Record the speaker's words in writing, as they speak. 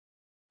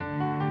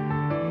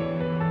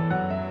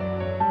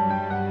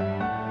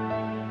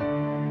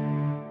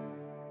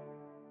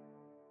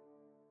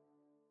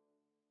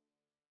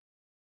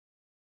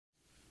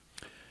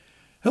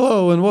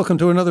Hello, and welcome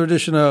to another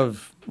edition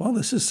of,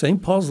 this is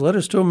St. Paul's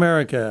Letters to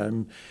America.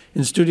 I'm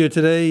in studio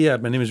today.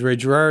 My name is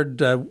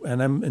Gerard,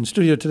 and I'm in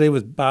studio today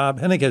with Bob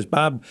Hennekes.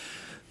 Bob,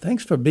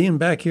 thanks for being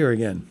back here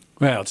again.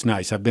 Well, it's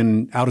nice. I've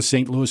been out of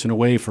St. Louis and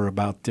away for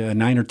about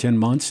 9 or 10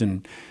 months,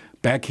 and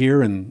back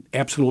here, and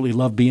absolutely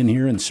love being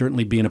here and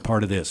certainly being a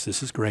part of this.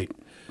 This is great.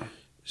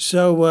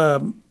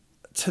 So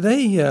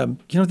today,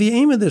 the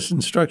aim of this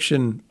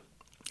instruction,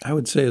 I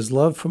would say, is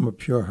love from a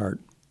pure heart,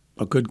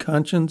 a good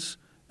conscience,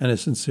 and a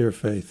sincere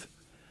faith.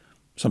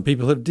 Some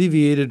people have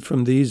deviated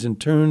from these and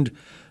turned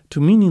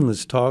to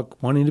meaningless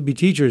talk, wanting to be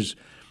teachers,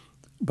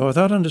 but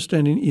without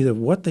understanding either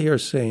what they are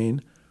saying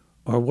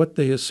or what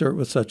they assert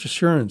with such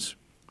assurance.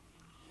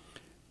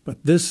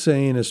 But this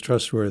saying is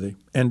trustworthy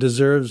and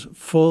deserves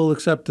full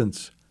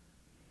acceptance.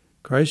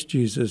 Christ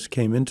Jesus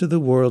came into the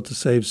world to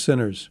save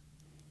sinners.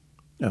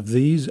 Of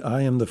these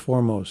I am the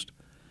foremost.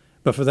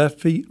 But for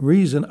that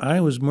reason I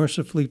was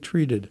mercifully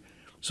treated,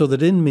 so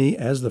that in me,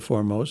 as the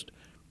foremost,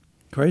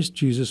 Christ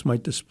Jesus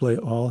might display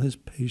all his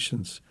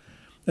patience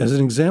as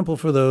an example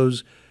for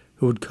those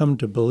who would come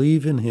to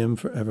believe in him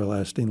for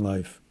everlasting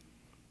life.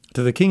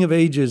 To the King of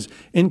ages,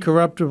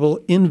 incorruptible,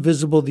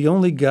 invisible, the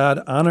only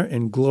God, honor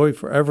and glory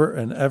forever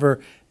and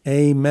ever.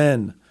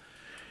 Amen.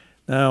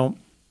 Now,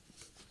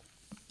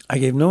 I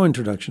gave no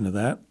introduction to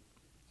that.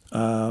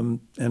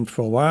 And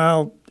for a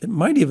while, it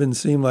might even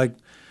seem like,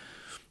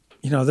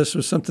 this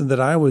was something that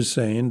I was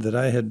saying, that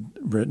I had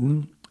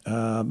written,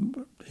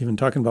 even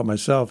talking about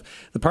myself.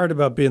 The part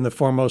about being the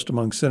foremost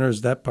among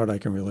sinners, that part I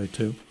can relate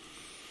to.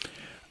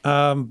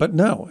 But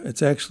no,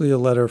 it's actually a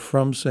letter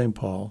from St.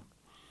 Paul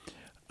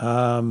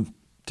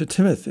to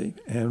Timothy.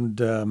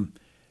 And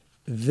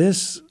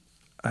this,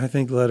 I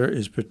think, letter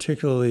is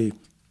particularly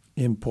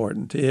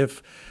important.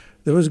 If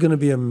there was going to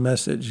be a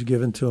message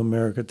given to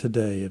America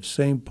today, if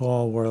St.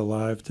 Paul were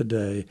alive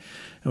today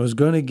and was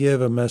going to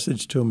give a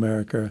message to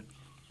America,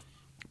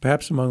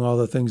 perhaps among all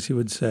the things he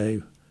would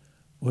say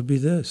would be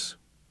this.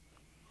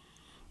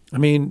 I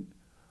mean,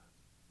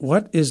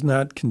 what is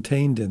not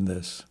contained in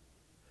this?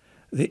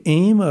 The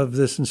aim of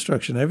this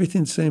instruction,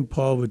 everything St.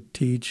 Paul would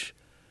teach,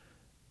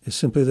 is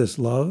simply this: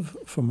 love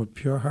from a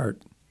pure heart.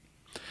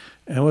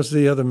 And what's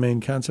the other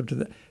main concept of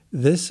that?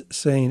 This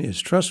saying is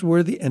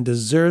trustworthy and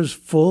deserves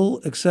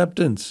full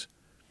acceptance.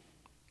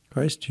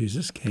 Christ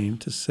Jesus came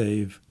to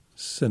save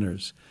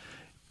sinners.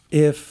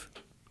 If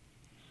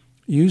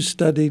you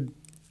studied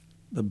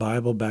the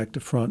Bible back to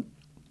front,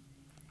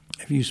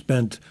 if you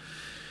spent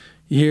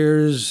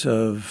years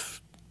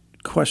of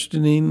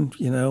questioning,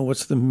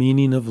 what's the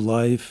meaning of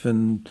life,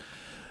 and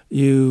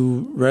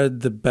you read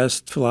the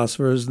best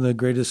philosophers and the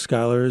greatest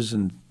scholars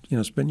and,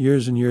 spent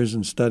years and years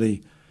in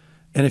study,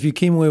 and if you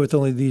came away with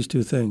only these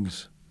two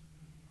things,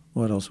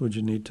 what else would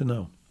you need to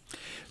know?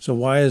 So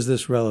why is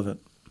this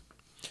relevant?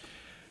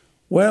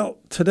 Well,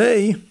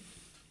 today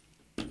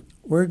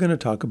we're going to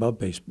talk about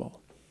baseball.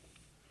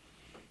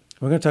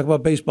 We're going to talk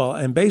about baseball,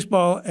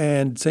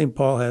 and St.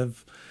 Paul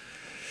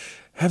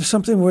have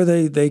something where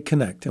they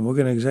connect, and we're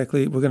going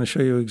to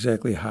show you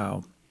exactly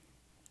how.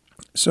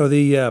 So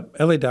the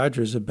LA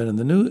Dodgers have been in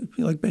the news.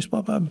 You like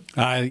baseball, Bob?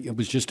 I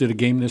was just at a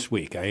game this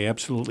week. I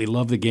absolutely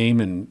love the game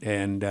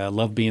and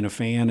love being a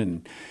fan.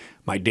 And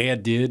my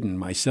dad did, and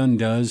my son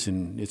does,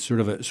 and it's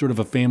sort of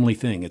a family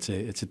thing. It's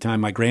a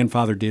time my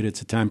grandfather did.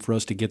 It's a time for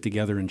us to get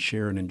together and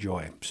share and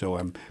enjoy. So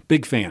I'm a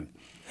big fan.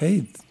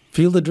 Hey.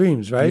 Field of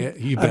Dreams, right? Yeah,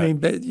 you bet. I mean,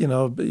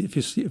 if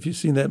you've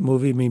seen that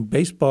movie,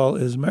 baseball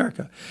is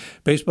America.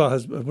 Baseball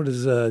has, what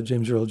does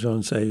James Earl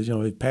Jones say?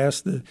 It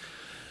passed it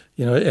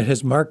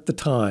has marked the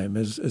time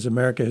as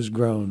America has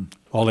grown.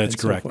 All that's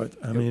correct.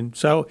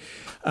 So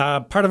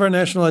part of our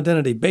national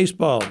identity,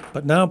 baseball,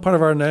 but now part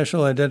of our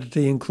national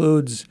identity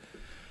includes,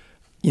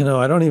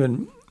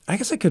 I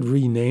guess I could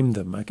rename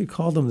them. I could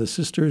call them the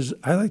Sisters.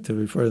 I like to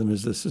refer to them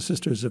as the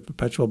Sisters of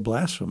Perpetual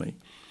Blasphemy.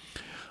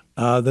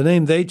 The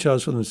name they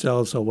chose for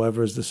themselves,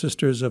 however, is the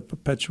Sisters of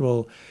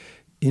Perpetual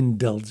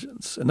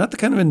Indulgence. And not the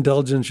kind of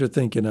indulgence you're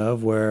thinking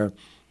of where,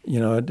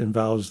 it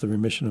involves the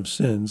remission of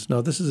sins.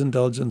 No, this is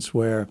indulgence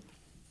where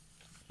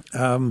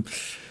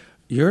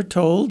you're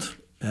told,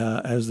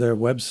 as their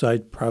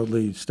website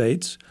proudly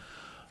states,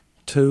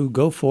 to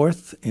go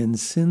forth and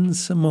sin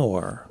some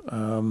more.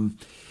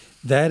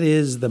 That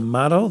is the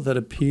motto that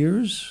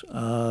appears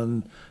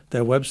on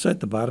their website,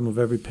 the bottom of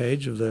every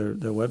page of their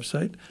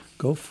website.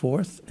 Go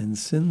forth and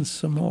sin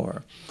some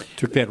more.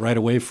 Took that right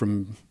away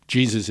from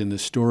Jesus in the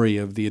story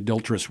of the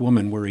adulterous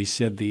woman, where he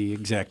said the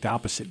exact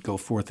opposite: go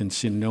forth and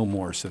sin no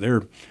more. So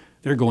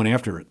they're going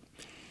after it.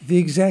 The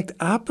exact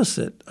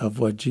opposite of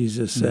what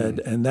Jesus said,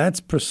 and that's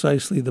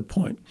precisely the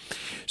point.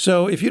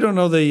 So if you don't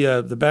know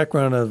the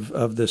background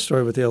of this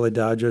story with the LA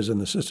Dodgers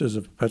and the Sisters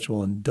of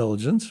Perpetual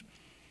Indulgence,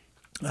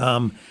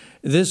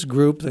 this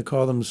group, they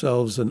call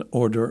themselves an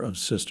order of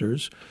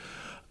sisters.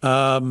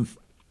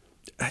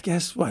 I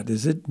guess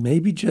is it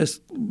maybe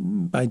just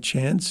by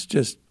chance,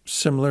 just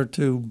similar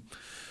to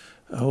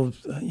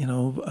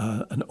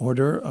an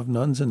order of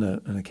nuns in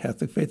a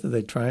Catholic faith? Are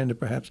they trying to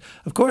perhaps?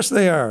 Of course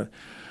they are.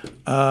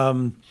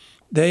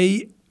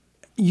 They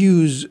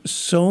use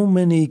so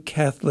many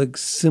Catholic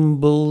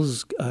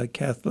symbols,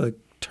 Catholic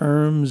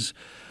terms,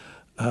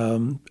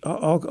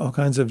 all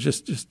kinds of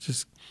just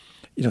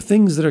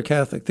things that are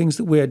Catholic, things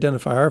that we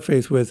identify our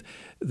faith with.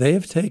 They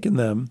have taken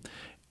them,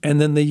 and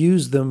then they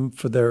use them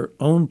for their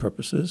own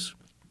purposes.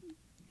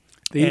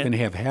 They even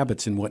have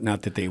habits and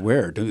whatnot that they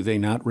wear, do they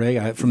not,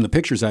 Ray? From the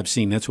pictures I've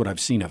seen, that's what I've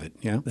seen of it.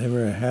 Yeah, they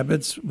wear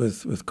habits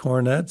with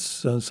coronets.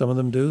 Some of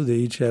them do. They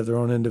each have their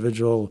own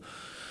individual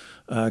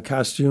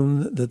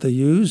costume that they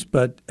use.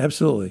 But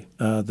absolutely,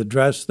 the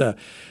dress.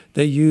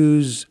 They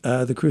use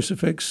the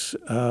crucifix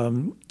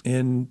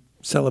in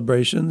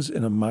celebrations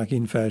in a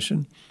mocking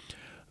fashion.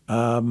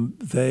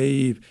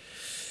 They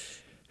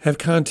have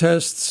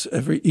contests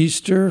every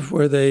Easter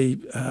where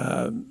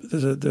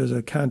there's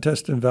a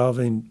contest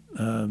involving.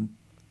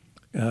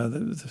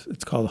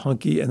 It's called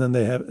Hunky, and then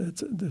they have.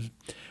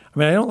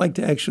 I don't like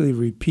to actually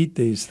repeat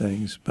these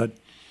things, but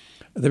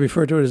they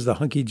refer to it as the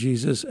Hunky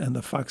Jesus and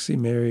the Foxy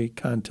Mary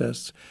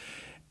contests,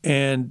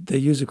 and they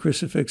use a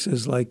crucifix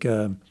as like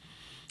for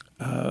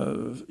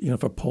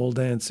pole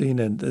dancing,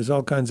 and there's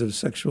all kinds of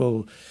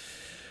sexual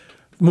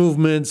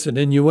movements and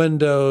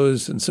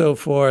innuendos and so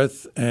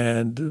forth,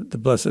 and the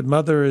Blessed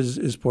Mother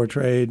is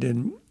portrayed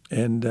and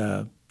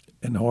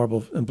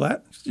horrible and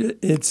black.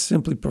 It's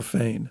simply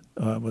profane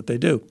what they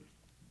do.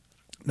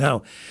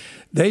 Now,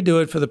 they do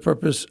it for the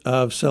purpose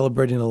of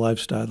celebrating a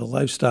lifestyle. The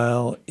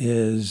lifestyle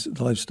is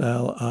the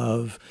lifestyle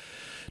of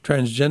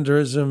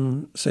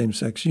transgenderism,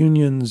 same-sex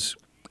unions,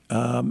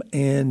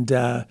 and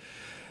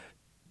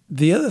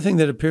the other thing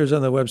that appears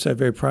on the website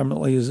very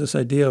prominently is this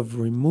idea of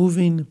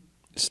removing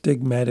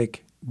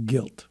stigmatic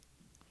guilt.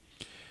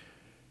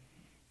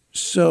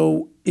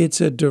 So it's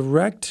a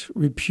direct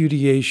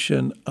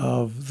repudiation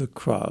of the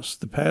cross.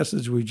 The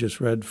passage we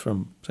just read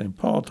from St.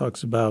 Paul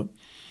talks about,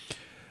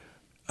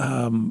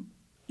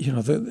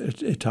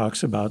 it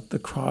talks about the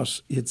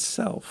cross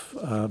itself.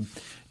 It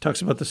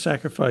talks about the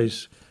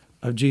sacrifice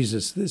of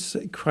Jesus.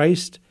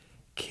 Christ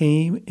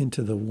came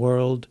into the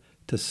world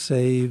to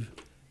save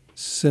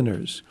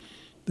sinners.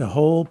 The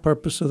whole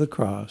purpose of the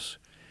cross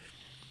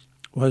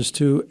was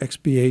to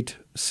expiate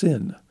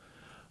sin.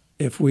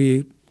 If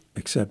we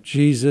accept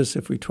Jesus,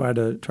 if we try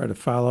to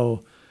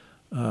follow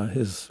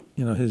his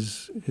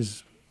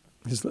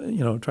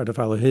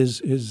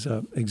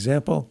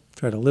example,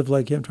 try to live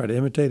like him, try to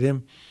imitate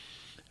him,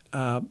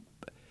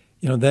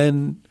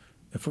 then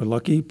if we're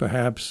lucky,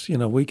 perhaps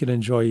we can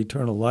enjoy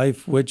eternal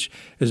life, which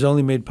is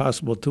only made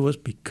possible to us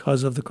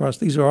because of the cross.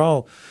 These are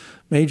all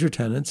major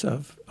tenets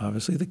of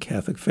obviously the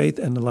Catholic faith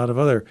and a lot of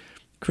other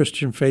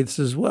Christian faiths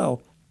as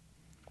well.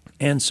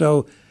 And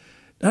so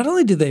not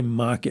only do they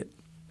mock it,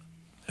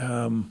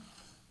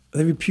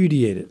 they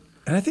repudiate it.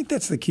 And I think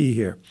that's the key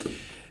here.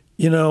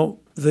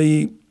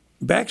 The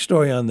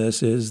backstory on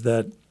this is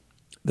that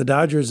the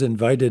Dodgers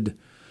invited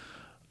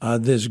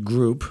this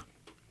group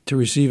to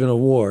receive an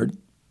award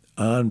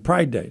on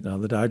Pride Day. Now,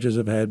 the Dodgers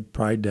have had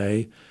Pride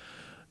Day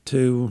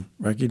to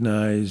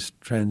recognize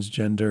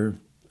transgender,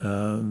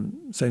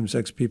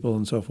 same-sex people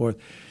and so forth.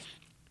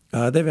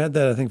 They've had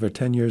that, I think, for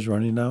 10 years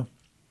running now.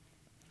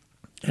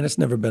 And it's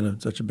never been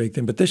such a big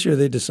thing. But this year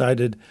they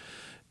decided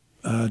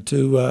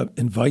to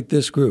invite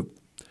this group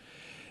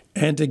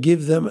and to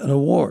give them an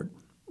award,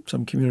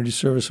 some community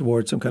service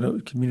award, some kind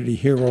of community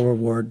hero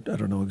award. I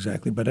don't know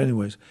exactly, but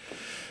anyways.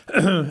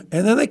 And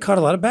then they caught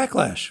a lot of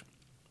backlash.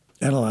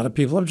 And a lot of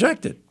people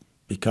objected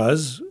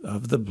because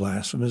of the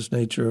blasphemous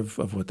nature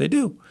of what they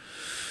do.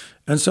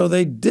 And so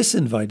they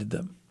disinvited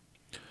them.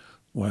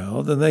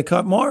 Well, then they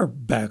caught more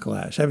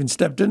backlash. Having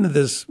stepped into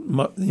this,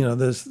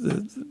 this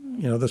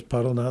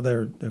puddle, now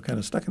they're kind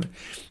of stuck in it.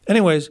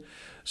 Anyways,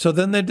 so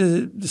then they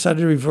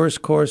decided to reverse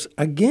course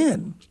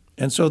again.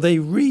 And so they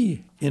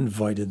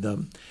re-invited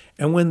them.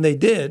 And when they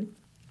did,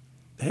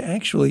 they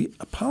actually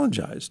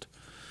apologized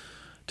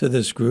to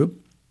this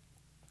group.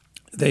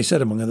 They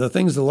said, among other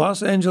things, the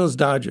Los Angeles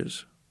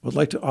Dodgers would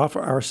like to offer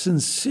our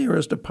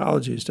sincerest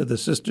apologies to the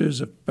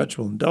Sisters of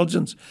Perpetual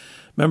Indulgence,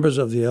 members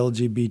of the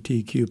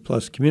LGBTQ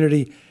plus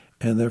community,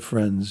 and their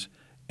friends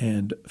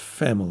and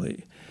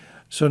family.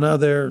 So now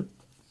they're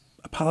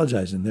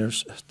apologizing.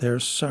 They're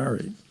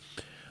sorry.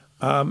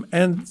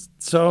 And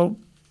so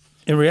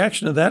in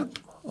reaction to that,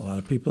 a lot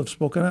of people have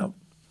spoken out.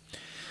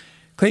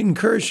 Clayton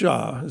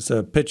Kershaw is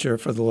a pitcher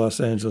for the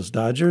Los Angeles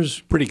Dodgers.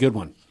 Pretty good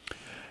one.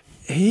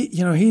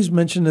 He's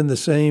mentioned in the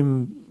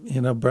same,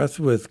 breath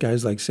with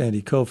guys like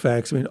Sandy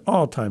Koufax. I mean,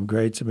 all-time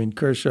greats. I mean,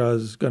 Kershaw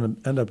is going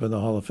to end up in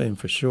the Hall of Fame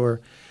for sure.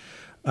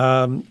 He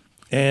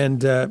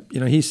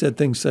said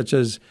things such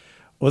as,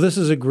 well, this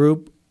is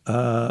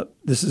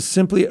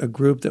simply a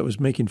group that was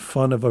making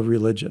fun of a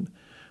religion.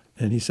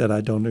 And he said,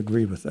 I don't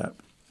agree with that.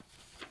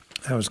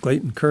 That was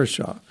Clayton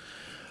Kershaw.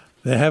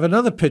 They have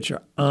another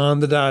pitcher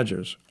on the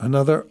Dodgers,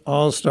 another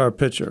all-star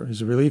pitcher.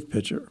 He's a relief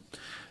pitcher.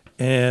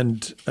 And,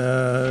 Blake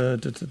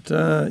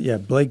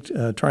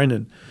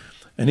Trinan.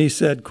 And he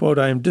said, quote,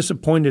 I am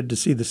disappointed to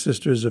see the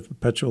Sisters of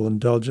Perpetual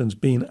Indulgence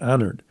being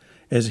honored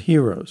as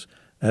heroes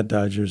at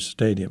Dodgers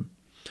Stadium.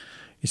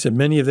 He said,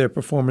 many of their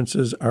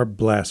performances are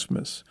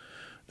blasphemous.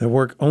 Their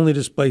work only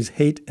displays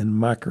hate and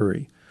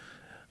mockery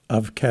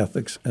of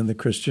Catholics and the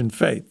Christian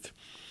faith.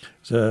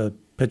 There's a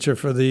picture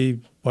for the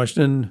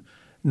Washington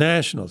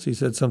Nationals. He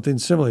said something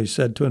similar. He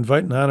said, to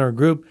invite and honor a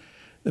group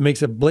that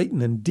makes a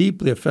blatant and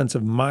deeply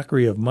offensive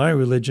mockery of my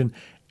religion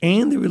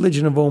and the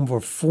religion of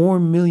over 4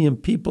 million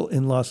people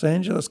in Los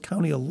Angeles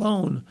County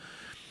alone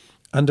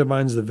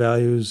undermines the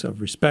values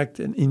of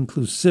respect and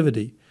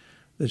inclusivity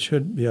that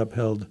should be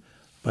upheld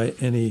by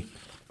any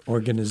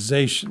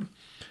organization.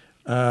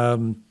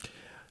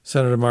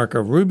 Senator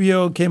Marco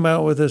Rubio came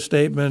out with a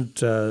statement.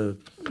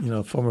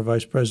 Former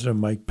Vice President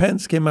Mike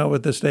Pence came out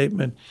with a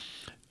statement.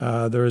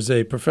 There is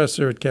a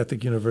professor at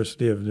Catholic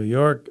University of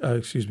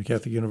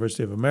Catholic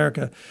University of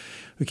America,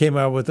 who came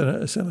out with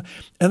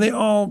and they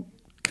all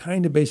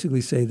kind of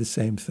basically say the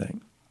same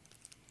thing,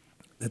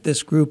 that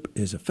this group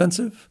is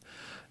offensive.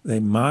 They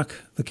mock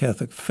the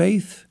Catholic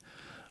faith,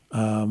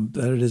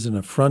 that it is an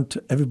affront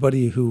to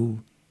everybody who,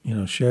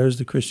 shares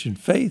the Christian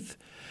faith,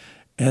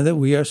 and that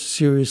we are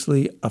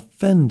seriously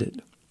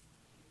offended.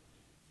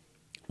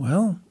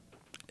 Well,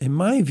 in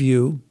my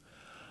view,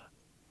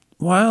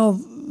 while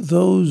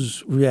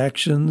those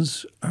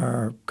reactions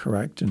are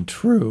correct and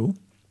true,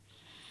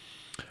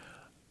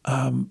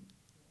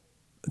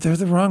 they're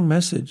the wrong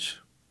message.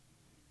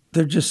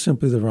 They're just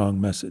simply the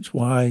wrong message.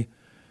 Why?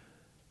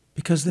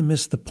 Because they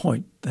miss the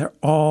point. They're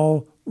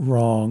all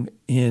wrong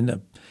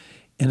in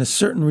a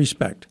certain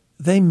respect.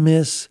 They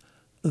miss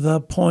the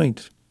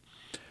point.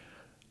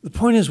 The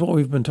point is what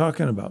we've been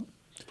talking about.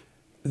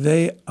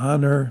 They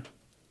honor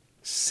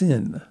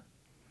sin.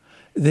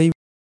 They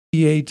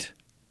repudiate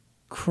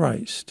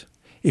Christ.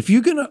 If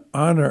you're going to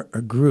honor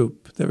a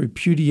group that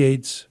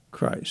repudiates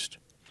Christ,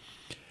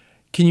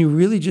 can you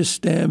really just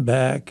stand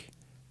back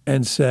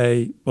and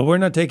say, well, we're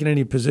not taking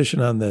any position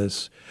on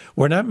this.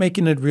 We're not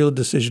making a real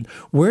decision.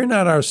 We're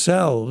not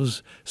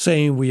ourselves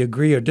saying we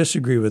agree or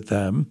disagree with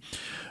them.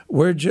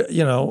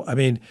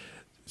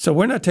 So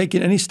we're not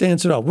taking any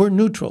stance at all. We're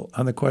neutral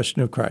on the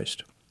question of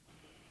Christ.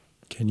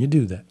 Can you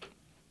do that?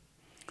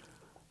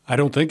 I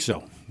don't think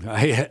so.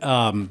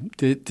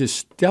 To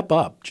step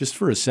up just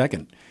for a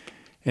second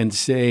and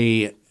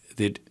say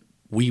that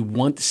we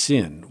want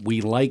sin,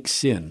 we like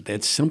sin,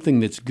 that's something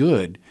that's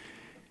good,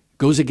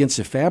 goes against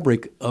the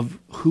fabric of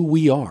who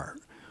we are.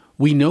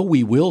 We know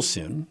we will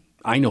sin.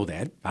 I know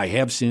that. I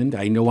have sinned.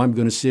 I know I'm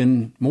going to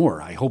sin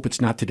more. I hope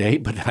it's not today,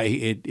 but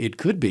it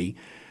could be.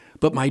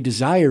 But my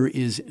desire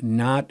is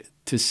not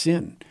to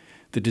sin.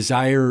 The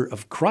desire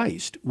of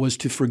Christ was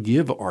to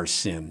forgive our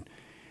sin.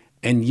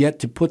 And yet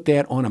to put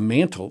that on a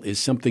mantle is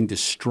something to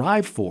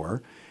strive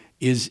for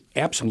is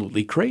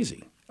absolutely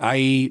crazy.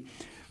 The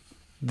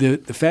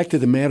fact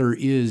of the matter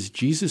is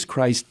Jesus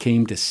Christ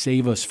came to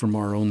save us from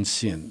our own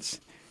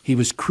sins. He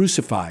was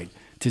crucified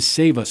to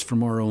save us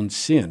from our own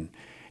sin.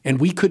 And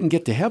we couldn't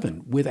get to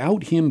heaven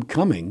without him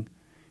coming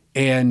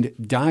and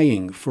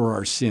dying for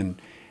our sin.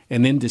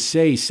 And then to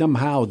say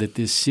somehow that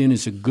this sin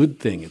is a good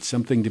thing, it's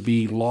something to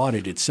be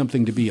lauded, it's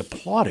something to be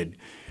applauded,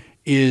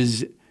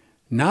 is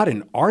not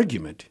an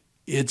argument.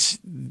 It's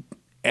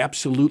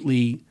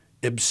absolutely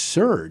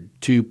absurd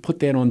to put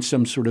that on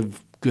some sort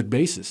of good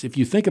basis. If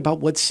you think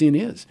about what sin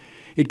is,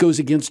 it goes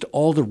against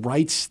all the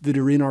rights that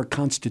are in our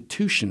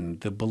Constitution,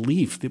 the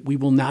belief that we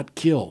will not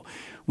kill,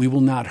 we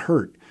will not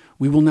hurt,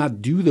 we will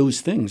not do those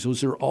things.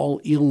 Those are all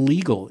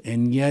illegal,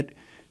 and yet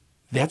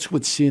that's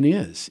what sin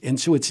is. And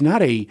so it's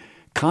not a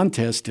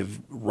contest of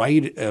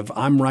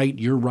I'm right,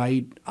 you're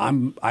right,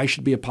 I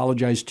should be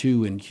apologized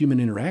to in human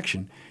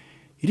interaction.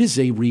 It is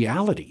a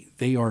reality.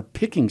 They are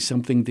picking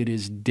something that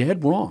is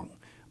dead wrong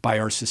by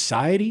our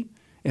society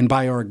and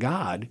by our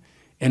God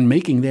and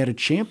making that a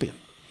champion.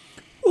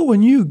 Well,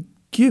 when you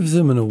give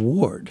them an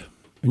award,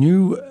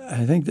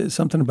 I think there's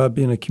something about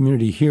being a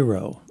community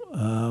hero.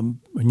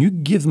 When you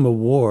give them an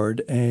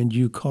award and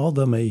you call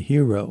them a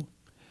hero,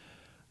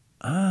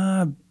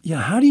 how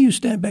do you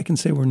stand back and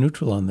say we're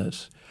neutral on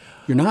this?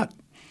 You're not.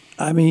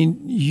 I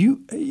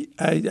mean,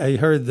 I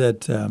heard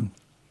that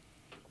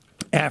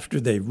after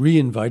they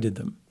re-invited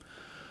them,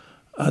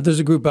 there's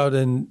a group out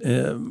in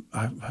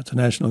it's a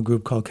national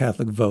group called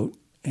Catholic Vote,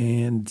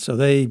 and so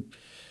they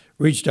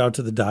reached out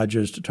to the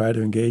Dodgers to try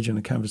to engage in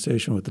a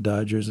conversation with the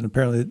Dodgers, and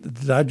apparently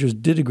the Dodgers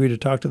did agree to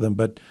talk to them,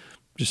 but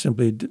just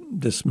simply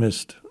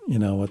dismissed,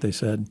 what they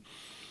said.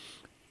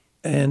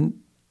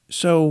 And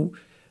so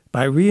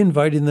by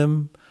re-inviting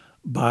them,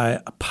 by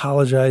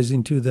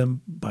apologizing to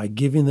them, by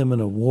giving them an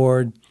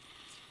award,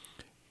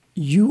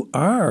 you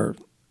are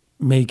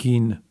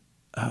making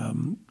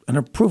an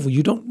approval.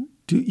 You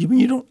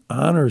don't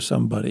honor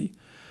somebody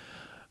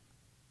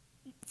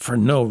for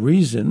no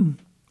reason.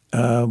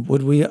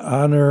 Would we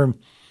honor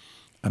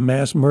a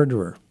mass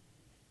murderer?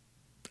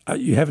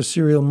 You have a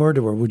serial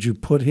murderer. Would you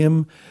put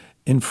him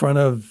in front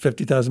of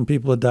 50,000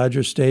 people at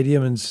Dodger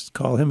Stadium and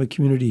call him a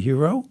community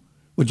hero?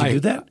 Would you do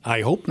that?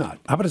 I hope not.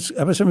 How about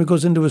somebody who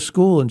goes into a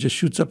school and just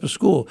shoots up a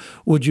school?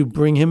 Would you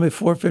bring him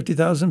before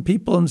 50,000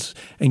 people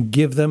and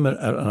give them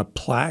a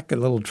plaque, a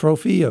little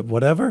trophy, or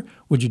whatever?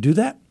 Would you do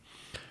that?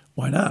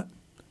 Why not?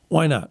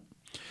 Why not?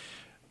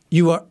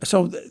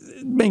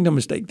 make no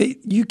mistake,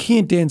 you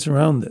can't dance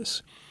around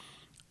this.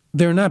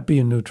 They're not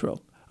being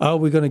neutral. Oh,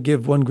 we're going to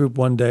give one group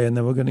one day, and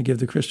then we're going to give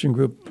the Christian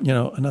group,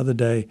 another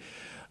day.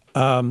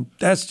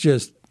 That's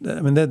just,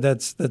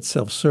 that's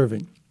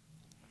self-serving.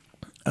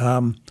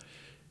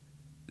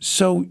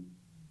 So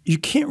you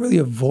can't really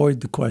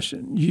avoid the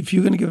question. If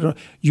you're going to give it,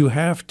 you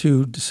have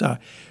to decide.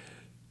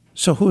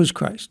 So who is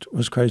Christ?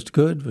 Was Christ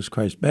good? Was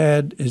Christ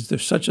bad? Is there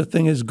such a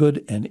thing as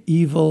good and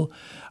evil?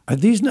 Are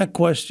these not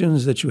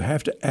questions that you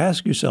have to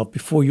ask yourself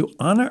before you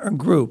honor a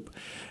group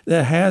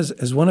that has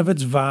as one of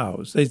its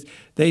vows?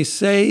 They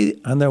say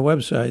on their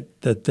website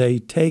that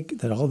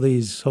that all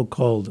these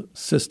so-called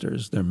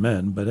sisters, they're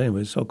men, but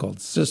anyway, so-called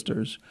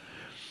sisters,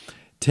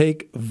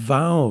 take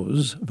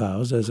vows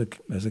as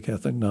a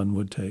Catholic nun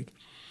would take,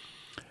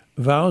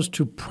 vows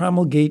to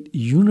promulgate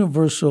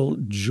universal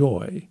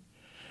joy.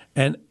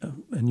 And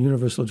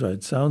universal joy,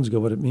 it sounds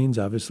good. What it means,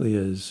 obviously,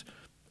 is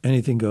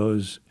anything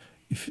goes.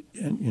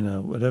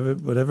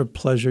 Whatever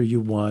pleasure you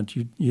want,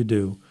 you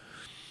do.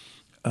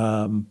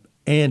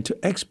 And to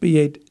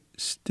expiate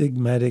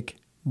stigmatic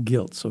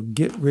guilt. So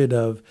get rid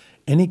of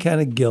any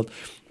kind of guilt.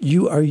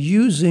 You are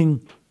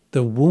using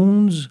the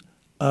wounds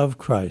of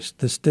Christ,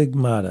 the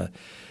stigmata,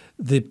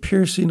 the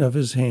piercing of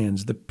his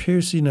hands, the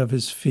piercing of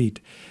his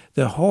feet,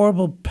 the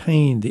horrible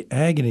pain, the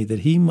agony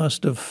that he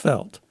must have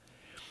felt.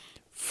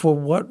 For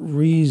what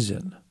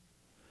reason?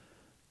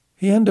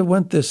 He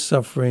underwent this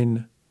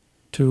suffering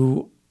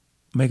to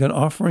make an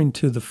offering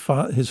to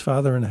his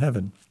Father in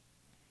heaven,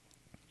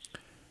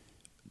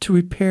 to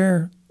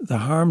repair the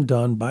harm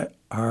done by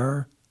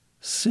our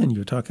sin.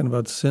 You're talking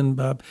about sin,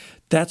 Bob.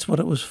 That's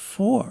what it was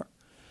for.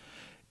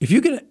 If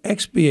you're going to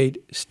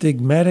expiate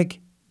stigmatic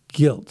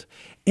guilt,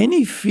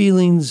 any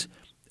feelings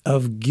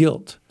of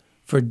guilt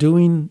for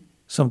doing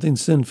something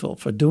sinful,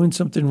 for doing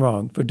something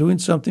wrong, for doing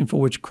something for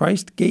which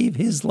Christ gave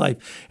his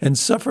life and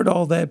suffered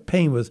all that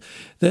pain with,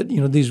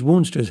 these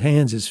wounds to his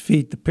hands, his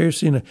feet, the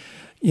piercing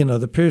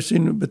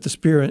with the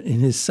spear in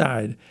his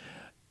side,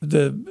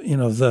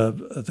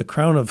 the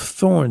crown of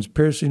thorns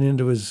piercing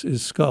into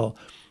his skull,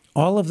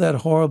 all of that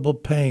horrible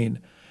pain.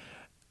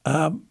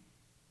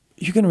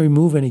 You're going to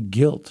remove any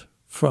guilt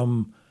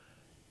from,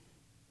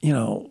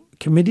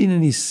 committing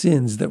any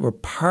sins that were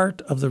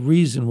part of the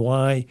reason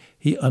why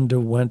he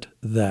underwent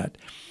that.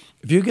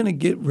 If you're going to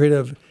get rid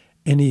of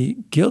any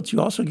guilt,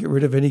 you also get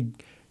rid of any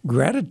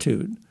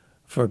gratitude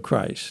for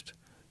Christ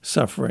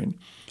suffering.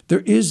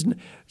 There is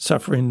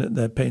suffering,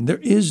 that pain. There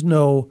is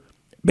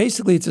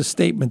basically it's a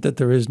statement that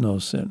there is no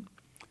sin.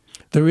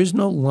 There is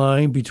no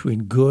line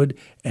between good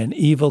and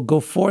evil. Go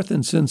forth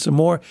and sin some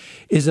more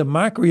is a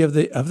mockery of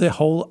the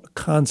whole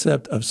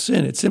concept of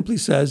sin. It simply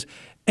says,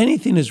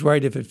 anything is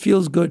right. If it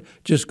feels good,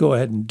 just go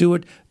ahead and do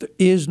it. There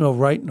is no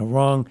right and no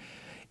wrong.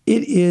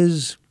 It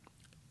is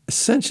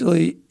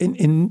essentially,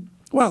 in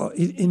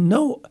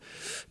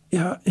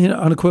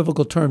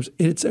unequivocal terms,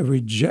 it's a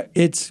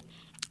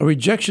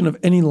rejection of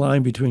any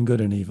line between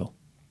good and evil.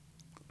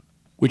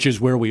 Which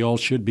is where we all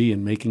should be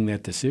in making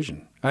that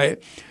decision.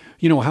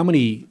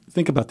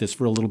 Think about this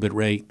for a little bit,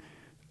 Ray.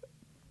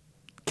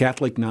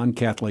 Catholic,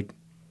 non-Catholic,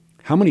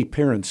 how many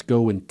parents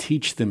go and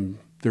teach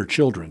their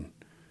children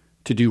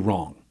to do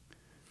wrong?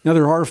 Now,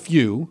 there are a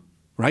few,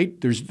 right?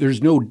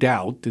 There's no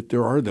doubt that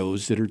there are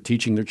those that are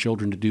teaching their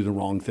children to do the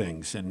wrong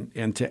things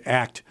and to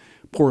act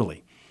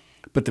poorly.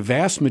 But the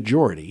vast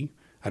majority,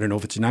 I don't know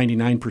if it's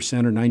 99%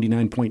 or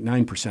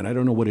 99.9%, I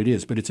don't know what it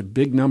is, but it's a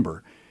big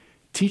number,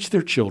 teach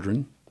their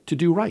children to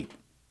do right,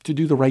 to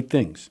do the right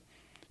things,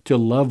 to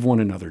love one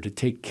another, to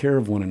take care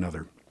of one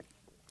another.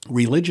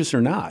 Religious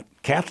or not,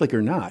 Catholic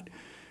or not,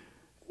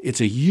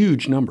 it's a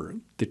huge number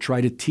that try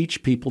to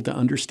teach people to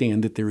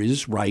understand that there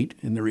is right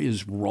and there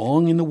is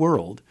wrong in the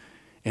world,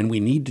 and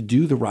we need to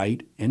do the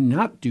right and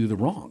not do the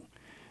wrong.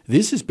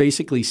 This is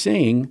basically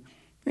saying,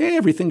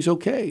 everything's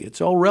okay.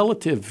 It's all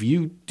relative.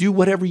 You do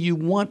whatever you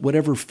want,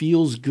 whatever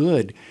feels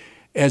good,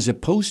 as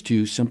opposed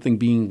to something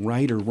being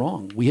right or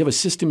wrong. We have a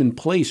system in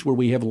place where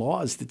we have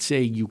laws that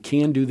say you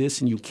can do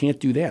this and you can't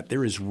do that.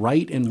 There is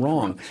right and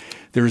wrong.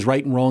 There is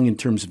right and wrong in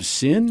terms of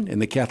sin. In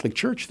the Catholic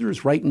Church, there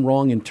is right and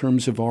wrong in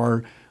terms of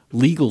our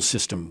legal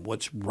system,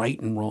 what's right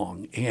and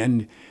wrong.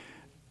 And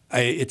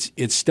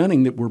it's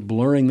stunning that we're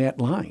blurring that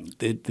line,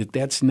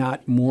 that's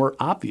not more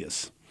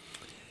obvious.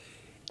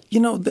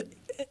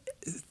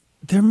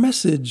 Their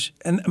message,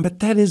 but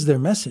that is their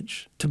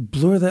message, to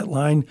blur that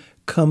line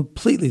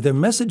completely. Their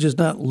message is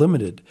not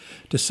limited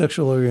to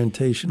sexual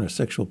orientation or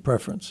sexual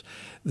preference.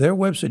 Their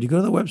website, you go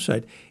to the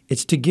website,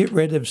 it's to get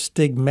rid of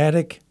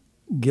stigmatic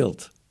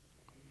guilt.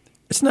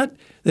 It's not,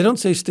 they don't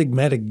say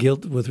stigmatic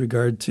guilt with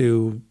regard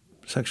to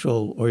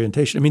sexual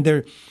orientation. I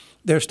mean,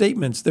 their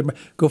statements,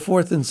 go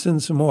forth and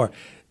sin some more.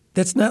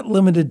 That's not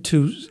limited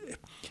to,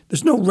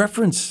 there's no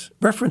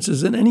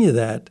references in any of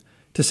that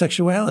to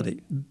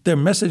sexuality. Their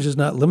message is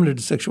not limited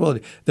to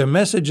sexuality. Their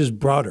message is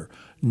broader.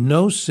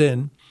 No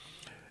sin,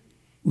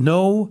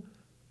 no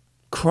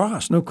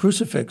cross, no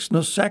crucifix,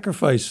 no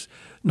sacrifice,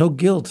 no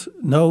guilt,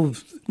 no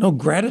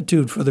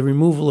gratitude for the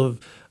removal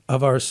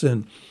of our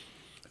sin.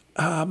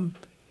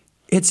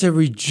 It's a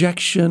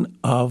rejection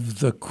of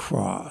the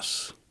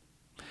cross.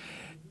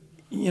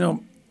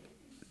 Cardinal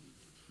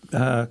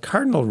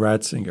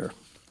Ratzinger,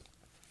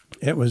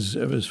 it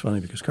was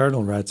funny because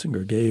Cardinal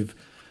Ratzinger gave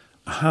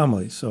a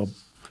homily. So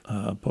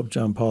Pope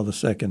John Paul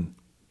II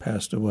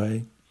passed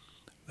away.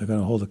 They're going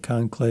to hold a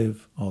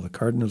conclave. All the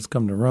cardinals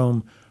come to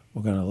Rome.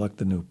 We're going to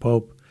elect a new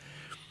pope.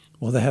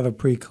 Well, they have a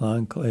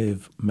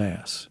pre-conclave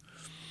mass.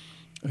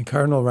 And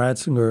Cardinal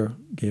Ratzinger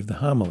gave the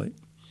homily.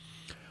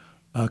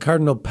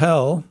 Cardinal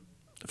Pell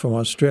from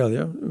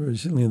Australia,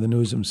 recently in the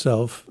news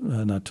himself,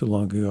 not too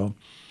long ago,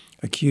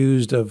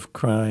 accused of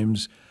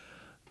crimes.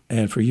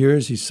 And for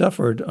years he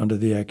suffered under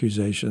the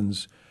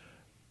accusations,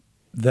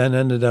 then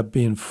ended up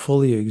being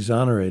fully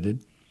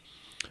exonerated.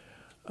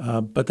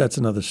 But that's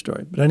another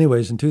story. But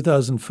anyways, in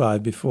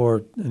 2005,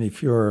 before any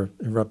furor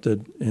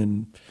erupted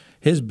in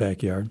his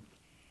backyard,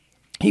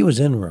 he was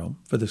in Rome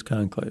for this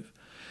conclave.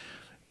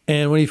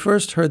 And when he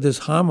first heard this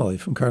homily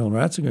from Cardinal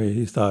Ratzinger,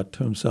 he thought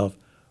to himself,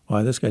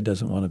 why, this guy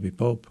doesn't want to be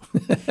pope.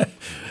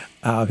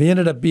 He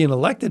ended up being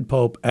elected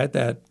pope at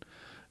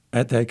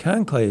that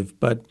conclave,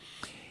 but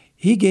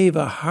he gave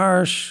a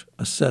harsh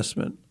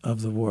assessment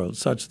of the world,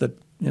 such that,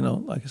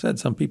 like I said,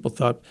 some people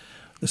thought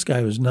this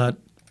guy was not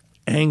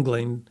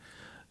angling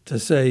to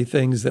say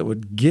things that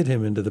would get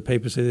him into the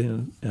papacy.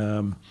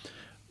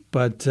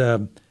 But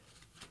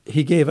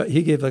he gave,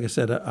 like I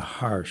said, a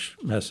harsh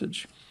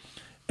message.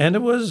 And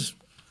it was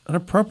an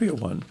appropriate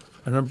one,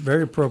 and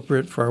very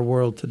appropriate for our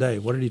world today.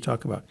 What did he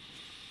talk about?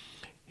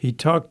 He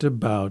talked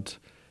about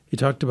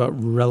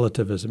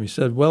relativism. He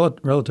said,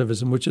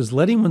 relativism, which is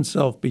letting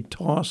oneself be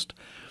tossed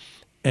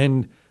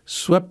and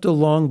swept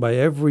along by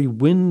every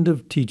wind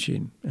of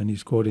teaching. And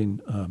he's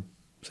quoting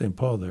St.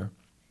 Paul there.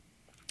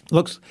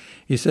 Looks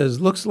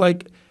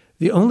like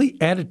the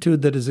only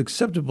attitude that is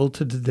acceptable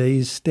to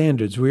today's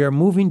standards. We are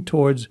moving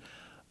towards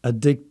a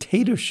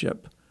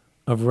dictatorship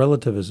of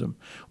relativism,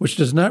 which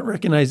does not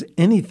recognize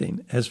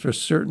anything as for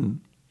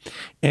certain,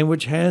 and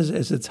which has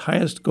as its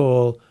highest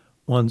goal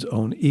one's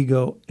own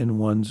ego and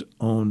one's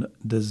own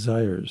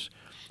desires.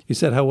 He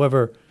said,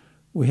 however,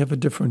 we have a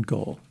different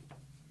goal,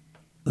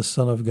 the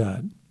Son of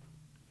God.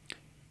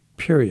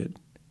 Period.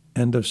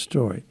 End of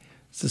story.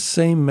 It's the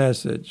same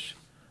message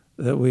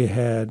that we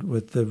had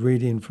with the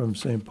reading from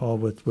St. Paul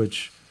with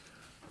which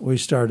we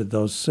started,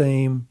 those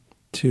same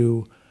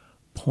 2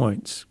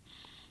 points.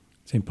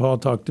 St. Paul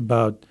talked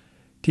about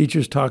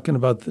teachers talking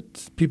about the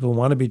people who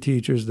want to be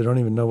teachers. They don't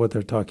even know what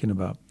they're talking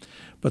about.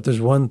 But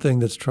there's one thing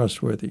that's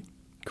trustworthy,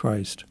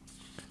 Christ.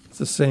 It's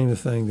the same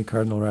thing that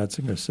Cardinal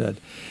Ratzinger said.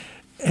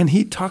 And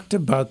he talked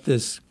about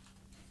this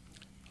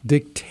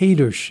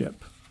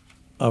dictatorship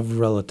of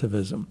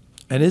relativism.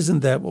 And isn't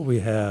that what we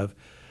have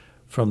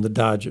from the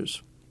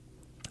Dodgers?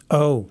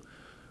 Oh,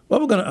 well,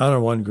 we're going to honor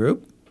one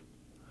group.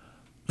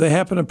 They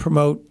happen to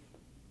promote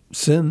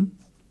sin.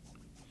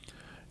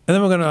 And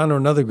then we're going to honor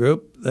another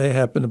group. They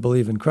happen to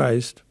believe in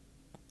Christ.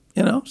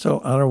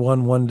 So honor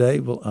one day.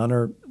 We'll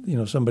honor,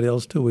 somebody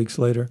else 2 weeks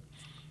later.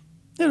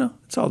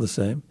 It's all the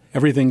same.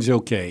 Everything's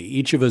okay.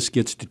 Each of us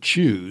gets to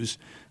choose.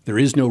 There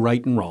is no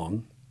right and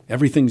wrong.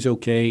 Everything's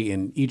okay,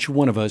 and each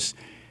one of us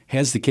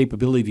has the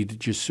capability to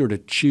just sort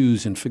of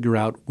choose and figure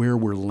out where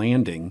we're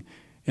landing,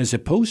 as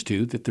opposed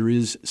to that there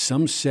is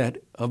some set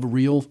of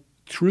real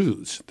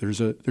truths.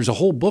 There's a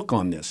whole book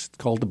on this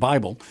called the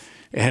Bible,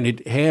 and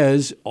it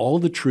has all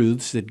the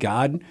truths that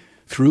God,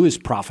 through his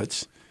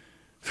prophets,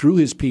 through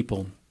his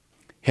people,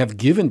 have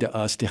given to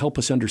us to help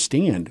us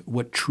understand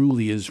what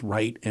truly is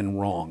right and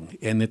wrong,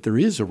 and that there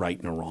is a right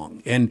and a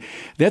wrong. And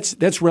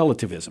that's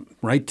relativism,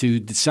 right? To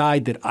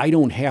decide that I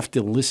don't have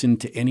to listen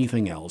to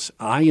anything else.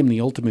 I am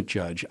the ultimate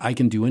judge. I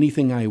can do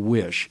anything I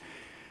wish,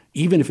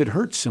 even if it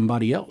hurts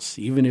somebody else,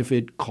 even if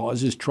it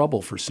causes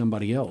trouble for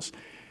somebody else.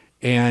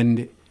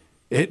 And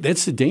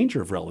that's the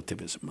danger of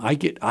relativism. I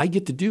get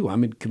to do.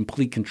 I'm in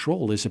complete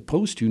control, as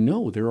opposed to,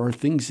 no, there are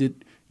things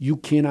that you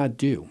cannot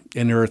do.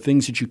 And there are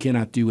things that you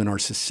cannot do in our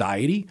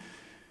society,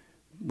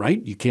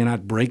 right? You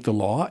cannot break the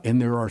law. And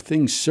there are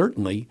things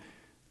certainly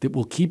that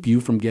will keep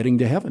you from getting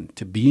to heaven,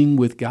 to being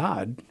with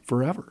God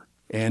forever.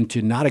 And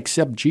to not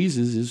accept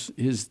Jesus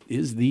is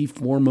the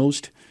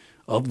foremost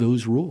of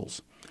those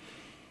rules.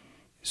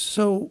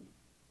 So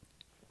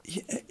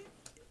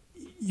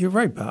you're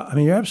right, Bob. I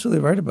mean, you're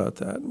absolutely right about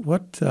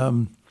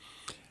that.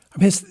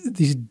 It's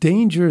these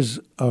dangers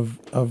of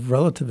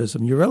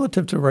relativism. You're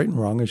relative to right and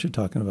wrong, as you're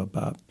talking about,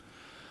 Bob.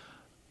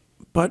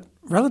 But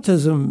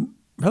relativism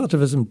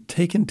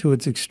taken to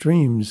its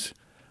extremes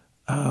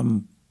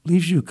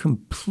leaves you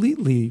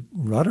completely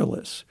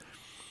rudderless.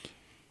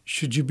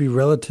 Should you be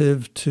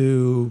relative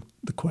to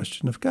the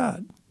question of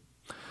God?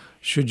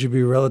 Should you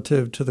be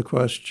relative to the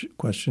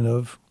question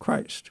of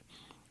Christ?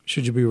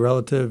 Should you be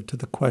relative to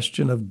the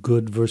question of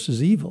good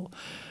versus evil?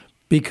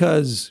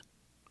 Because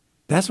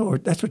that's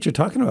what you're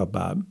talking about,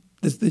 Bob.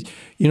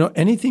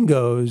 Anything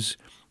goes.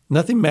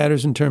 Nothing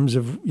matters in terms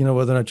of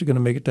whether or not you're going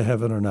to make it to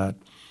heaven or not.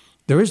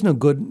 There is no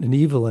good and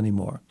evil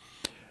anymore.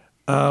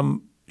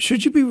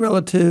 Should you be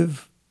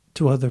relative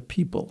to other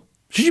people?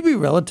 Should you be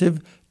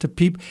relative to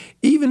people,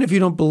 even if you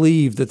don't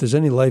believe that there's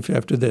any life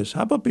after this?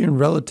 How about being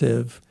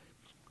relative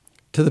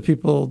to the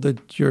people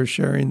that you're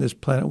sharing this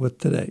planet with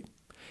today?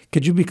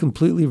 Could you be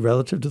completely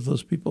relative to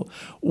those people?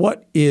 We're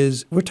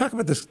talking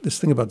about this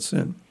thing about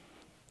sin.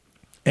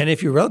 And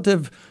if you're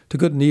relative to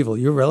good and evil,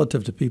 you're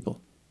relative to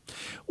people.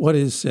 What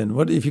is sin?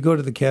 If you go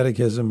to the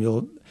catechism,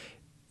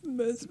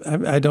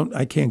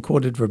 I can't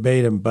quote it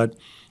verbatim, but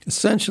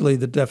essentially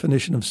the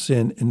definition of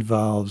sin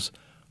involves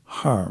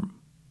harm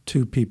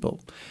to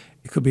people.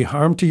 It could be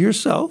harm to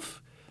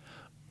yourself.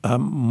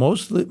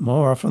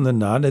 More often than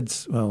not, I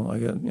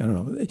don't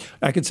know.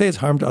 I could say it's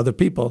harm to other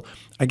people.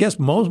 I guess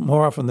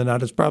more often than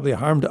not, it's probably a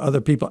harm to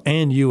other people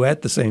and you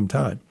at the same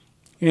time.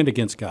 And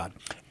against God.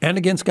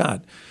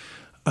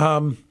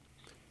 But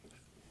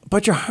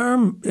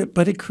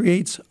it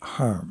creates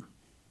harm.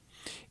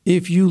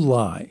 If you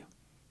lie,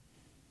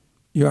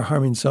 you're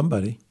harming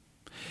somebody.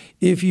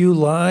 If you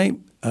lie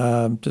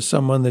to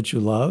someone that you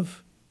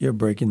love, you're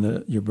breaking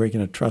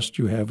a trust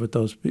you have with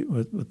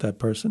with that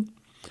person.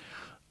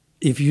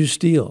 If you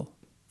steal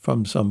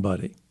from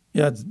somebody,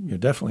 you're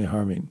definitely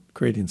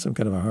creating some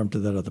kind of a harm to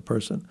that other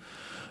person.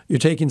 You're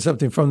taking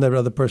something from that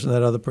other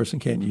person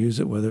can't use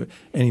it whether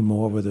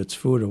it's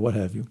food or what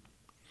have you.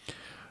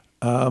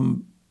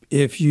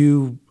 If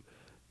you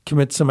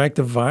commit some act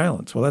of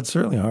violence, well, that's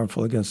certainly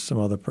harmful against some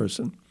other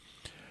person.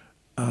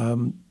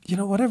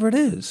 Whatever it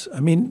is,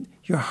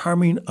 you're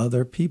harming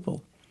other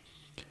people.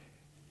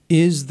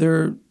 Is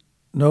there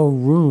no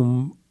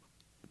room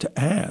to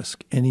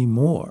ask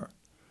anymore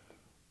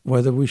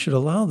whether we should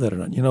allow that or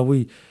not?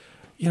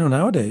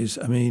 Nowadays,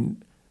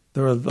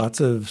 there are lots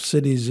of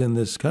cities in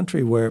this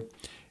country where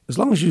as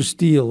long as you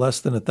steal less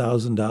than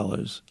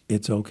 $1,000,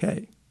 it's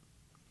okay.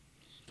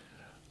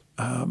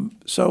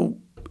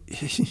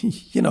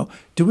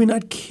 Do we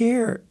not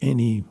care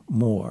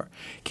anymore?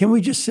 Can we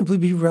just simply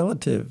be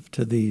relative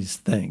to these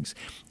things?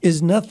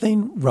 Is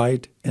nothing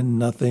right and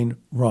nothing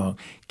wrong?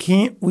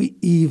 Can't we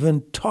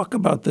even talk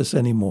about this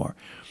anymore?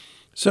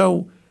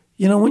 So,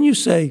 when you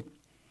say,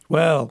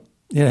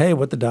 hey,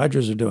 what the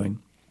Dodgers are doing,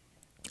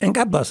 and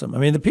God bless them.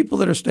 The people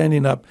that are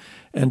standing up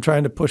and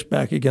trying to push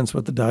back against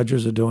what the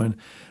Dodgers are doing,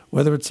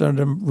 whether it's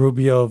Senator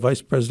Rubio,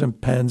 Vice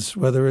President Pence,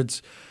 whether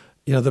it's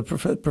the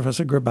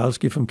Professor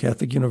Grabowski from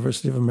Catholic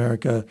University of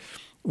America,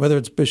 whether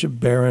it's Bishop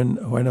Barron,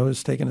 who I know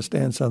has taken a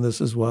stance on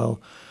this as well,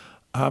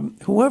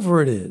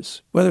 whoever it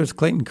is, whether it's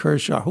Clayton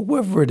Kershaw,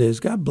 whoever it is,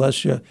 God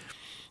bless you.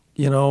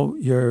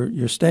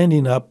 You're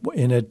standing up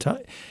in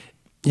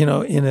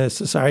a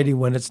society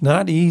when it's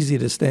not easy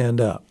to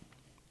stand up.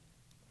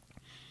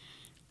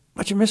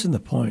 But you're missing the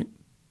point.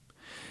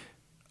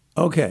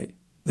 Okay,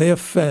 they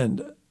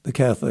offend the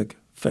Catholic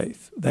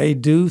faith. They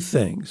do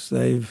things.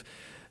 They've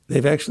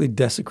actually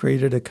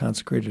desecrated a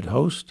consecrated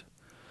host.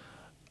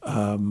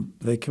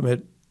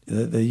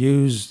 They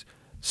use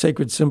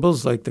sacred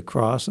symbols like the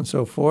cross and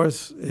so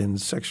forth in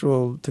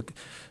sexual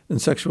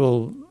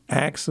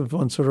acts of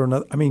one sort or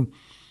another.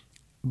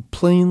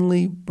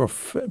 Plainly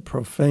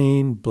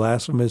profane,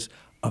 blasphemous,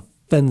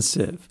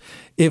 offensive.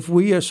 If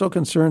we are so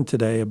concerned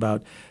today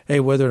about,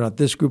 whether or not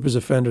this group is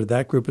offended or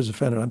that group is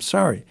offended, I'm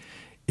sorry.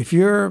 If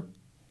you're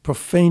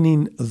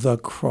profaning the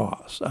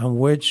cross on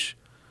which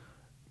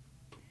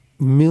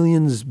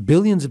billions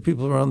of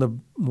people around the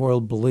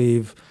world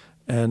believe,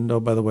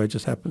 and by the way, it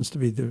just happens to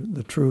be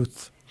the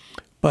truth.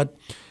 But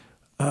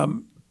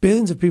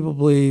billions of people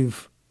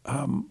believe,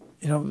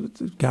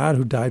 God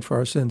who died for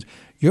our sins.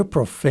 You're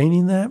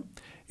profaning that?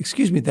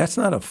 Excuse me, that's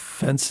not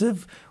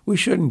offensive? We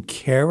shouldn't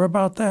care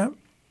about that?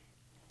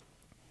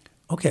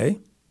 Okay,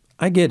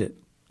 I get it.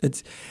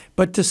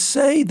 But to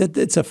say that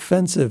it's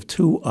offensive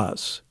to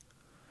us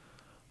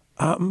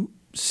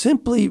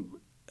simply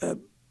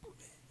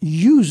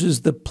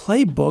uses the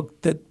playbook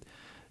that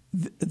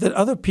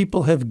other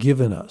people have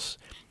given us.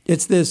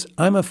 It's this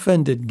 "I'm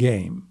offended"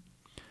 game.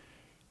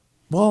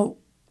 Well,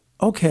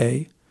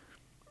 okay,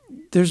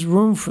 there's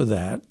room for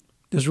that.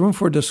 There's room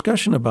for a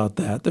discussion about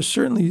that. There's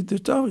certainly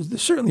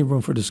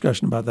room for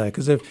discussion about that,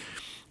 because if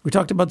we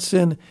talked about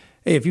sin,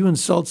 if you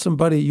insult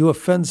somebody, you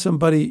offend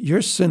somebody,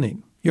 you're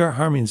sinning. You're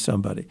harming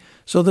somebody.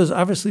 So there's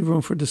obviously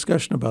room for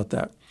discussion about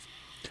that.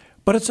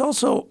 But it's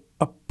also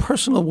a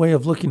personal way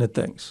of looking at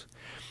things.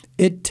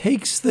 It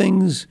takes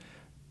things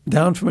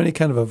down from any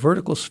kind of a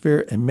vertical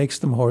sphere and makes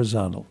them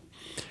horizontal.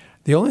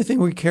 The only thing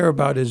we care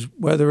about is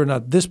whether or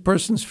not this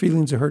person's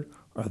feelings are hurt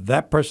or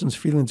that person's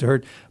feelings are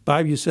hurt.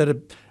 Bob, you said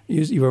it.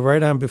 You were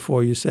right on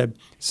before. You said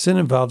sin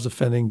involves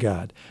offending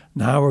God.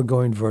 Now we're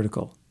going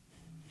vertical.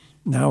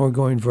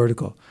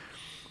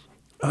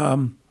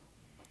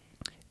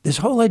 This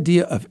whole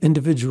idea of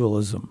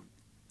individualism,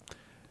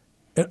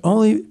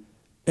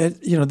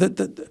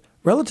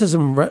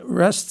 relativism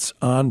rests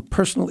on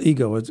personal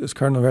ego, as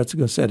Cardinal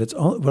Ratzinger said. The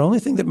only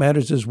thing that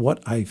matters is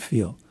what I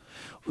feel.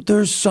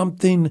 There's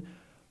something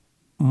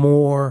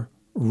more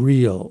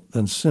real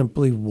than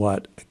simply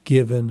what a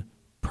given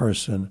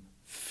person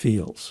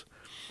feels.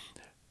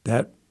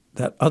 That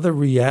other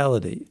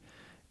reality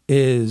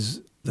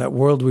is that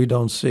world we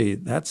don't see.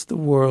 That's the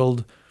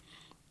world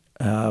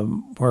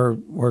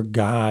where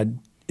God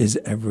is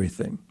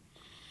everything.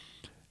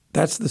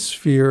 That's the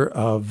sphere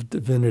of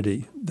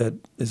divinity that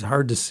is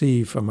hard to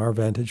see from our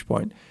vantage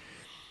point.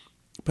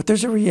 But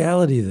there's a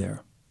reality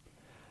there.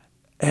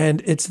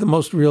 And it's the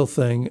most real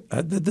thing.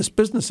 This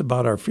business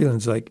about our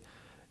feelings, like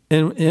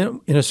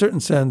in a certain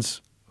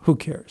sense, who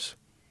cares?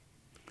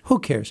 Who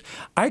cares?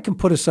 I can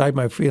put aside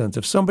my feelings.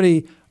 If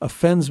somebody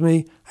offends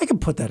me, I can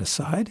put that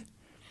aside.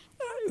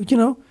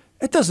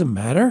 It doesn't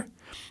matter.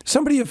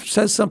 Somebody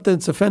says something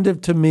that's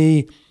offensive to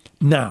me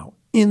now,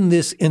 in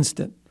this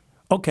instant.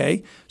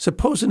 Okay,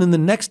 supposing in the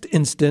next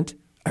instant,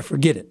 I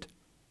forget it.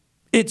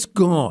 It's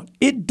gone.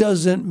 It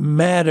doesn't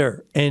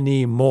matter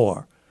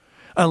anymore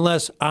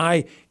unless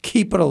I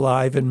keep it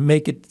alive and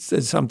make it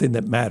something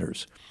that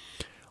matters.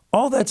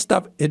 All that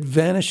stuff, it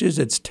vanishes.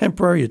 It's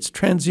temporary. It's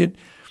transient.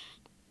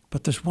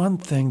 But there's one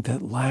thing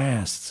that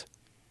lasts,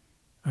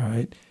 all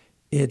right?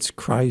 It's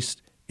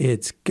Christ.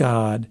 It's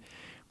God.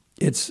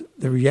 It's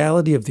the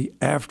reality of the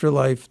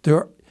afterlife.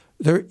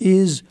 There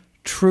is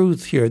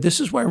truth here. This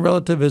is why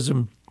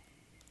relativism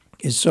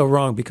is so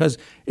wrong, because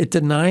it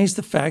denies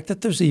the fact that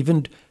there's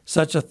even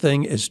such a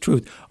thing as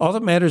truth. All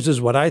that matters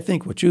is what I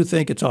think, what you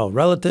think. It's all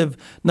relative.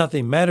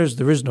 Nothing matters.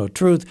 There is no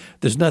truth.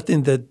 There's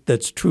nothing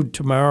that's true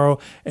tomorrow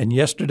and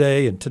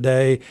yesterday and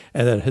today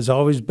and that has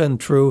always been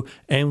true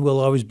and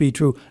will always be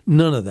true.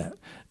 None of that.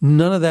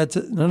 None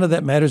of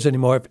that matters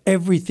anymore if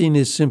everything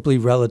is simply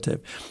relative.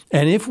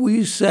 And if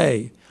we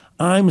say,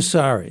 I'm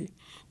sorry,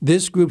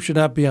 this group should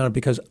not be on it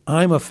because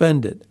I'm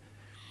offended,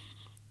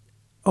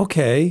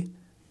 okay,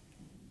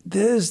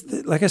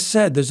 like I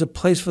said, there's a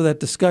place for that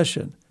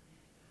discussion.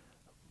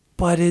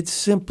 But it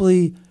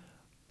simply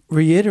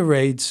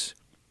reiterates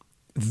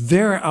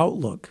their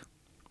outlook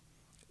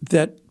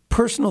that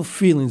personal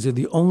feelings are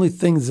the only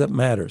things that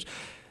matters.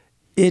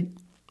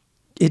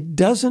 It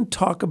doesn't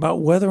talk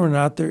about whether or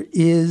not there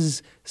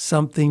is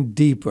something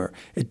deeper.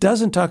 It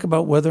doesn't talk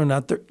about whether or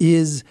not there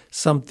is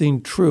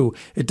something true.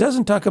 It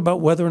doesn't talk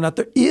about whether or not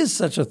there is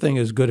such a thing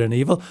as good and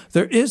evil.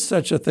 There is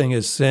such a thing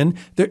as sin.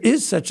 There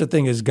is such a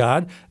thing as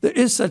God. There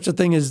is such a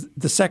thing as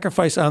the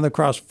sacrifice on the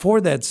cross for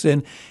that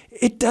sin.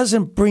 It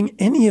doesn't bring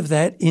any of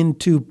that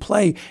into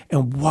play.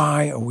 And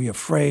why are we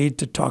afraid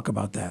to talk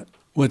about that?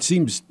 Well, it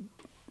seems,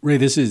 Ray,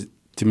 this is,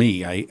 to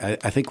me, I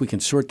think we can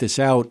sort this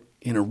out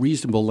in a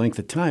reasonable length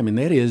of time, and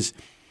that is,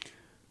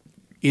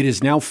 it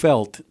is now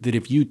felt that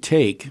if you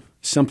take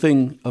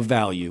something of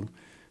value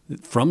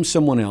from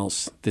someone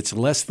else that's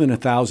less than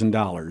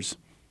 $1,000,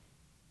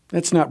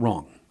 that's not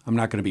wrong. I'm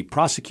not going to be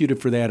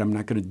prosecuted for that. I'm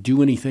not going to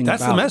do anything about it.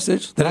 That's the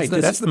message.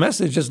 That's the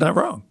message. It's not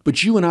wrong.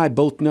 But you and I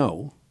both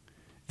know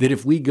that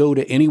if we go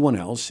to anyone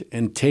else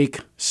and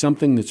take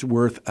something that's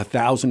worth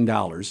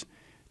 $1,000,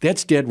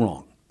 that's dead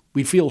wrong.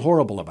 We'd feel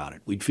horrible about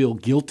it. We'd feel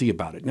guilty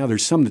about it. Now,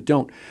 there's some that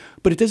don't,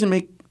 but it doesn't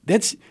make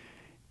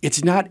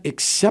it's not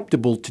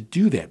acceptable to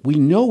do that. We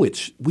know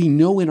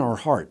in our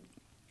heart,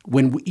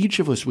 when each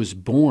of us was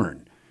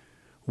born,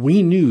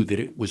 we knew that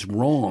it was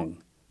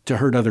wrong to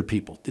hurt other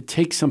people, to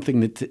take something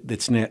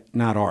that's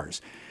not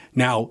ours.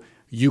 Now,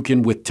 you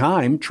can, with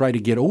time, try to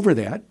get over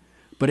that,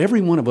 but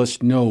every one of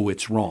us know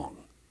it's wrong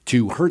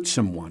to hurt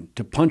someone,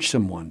 to punch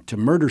someone, to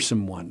murder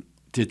someone,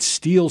 to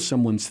steal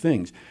someone's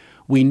things.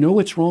 We know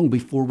it's wrong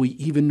before we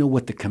even know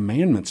what the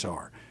commandments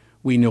are.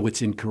 We know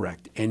it's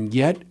incorrect. And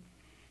yet,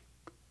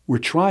 we're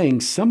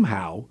trying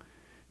somehow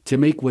to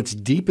make what's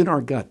deep in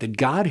our gut, that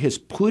God has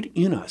put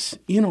in us,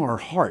 in our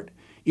heart,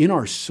 in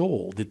our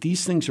soul, that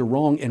these things are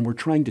wrong, and we're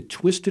trying to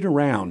twist it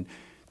around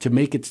to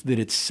make it that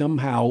it's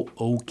somehow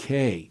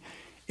okay.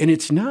 And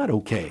it's not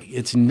okay.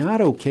 It's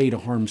not okay to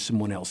harm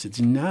someone else.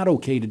 It's not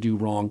okay to do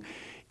wrong.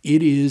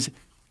 It is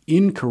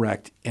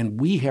incorrect, and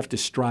we have to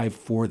strive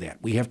for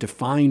that. We have to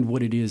find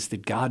what it is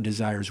that God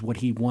desires, what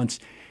he wants,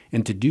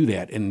 and to do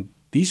that. And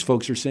these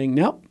folks are saying,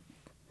 no,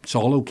 it's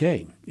all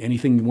okay.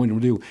 Anything you want to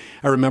do.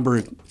 I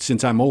remember,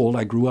 since I'm old,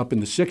 I grew up in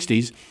the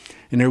 60s,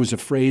 and there was a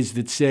phrase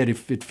that said,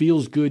 if it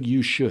feels good,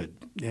 you should.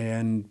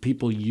 And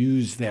people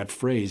used that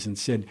phrase and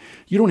said,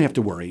 you don't have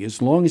to worry as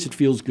long as it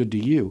feels good to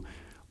you.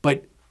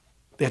 But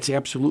that's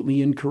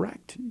absolutely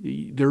incorrect.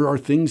 There are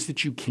things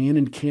that you can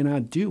and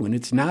cannot do, and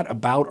it's not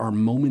about our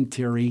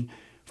momentary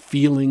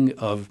feeling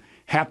of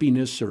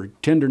happiness or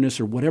tenderness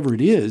or whatever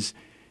it is.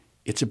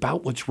 It's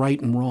about what's right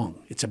and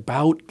wrong. It's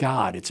about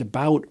God. It's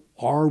about,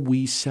 are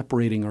we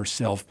separating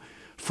ourselves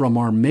from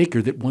our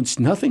Maker that wants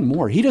nothing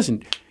more? He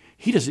doesn't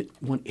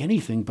want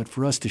anything but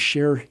for us to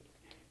share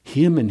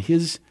him and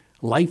his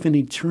life and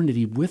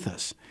eternity with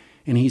us.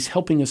 And he's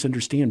helping us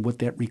understand what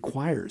that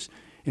requires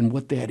and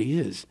what that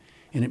is.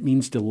 And it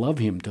means to love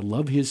him, to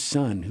love his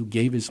son who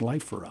gave his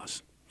life for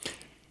us.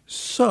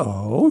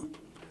 So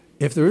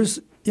if there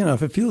is,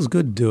 if it feels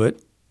good, do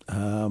it.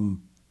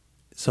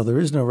 So there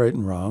is no right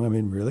and wrong. I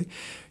mean, really.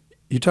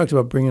 You talked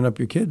about bringing up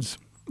your kids,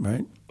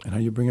 right? And how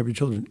you bring up your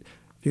children.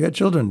 If you got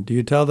children, do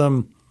you tell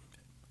them,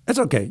 that's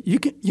okay. You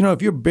can,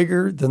 if you're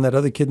bigger than that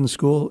other kid in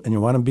school and you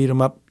want to beat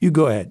them up, you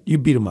go ahead. You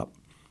beat them up.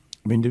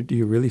 I mean, do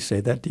you really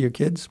say that to your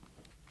kids?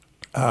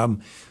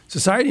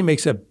 Society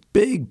makes a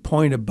big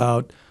point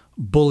about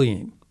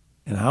bullying.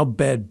 and how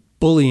bad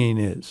bullying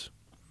is.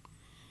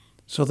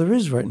 So there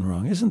is right and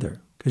wrong, isn't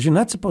there? Because you're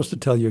not supposed to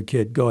tell your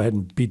kid, go ahead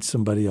and beat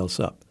somebody else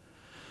up.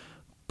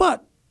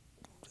 But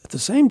at the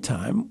same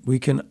time, we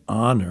can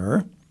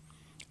honor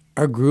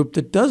a group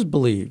that does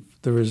believe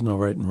there is no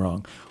right and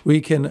wrong.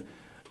 We can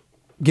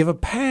give a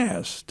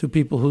pass to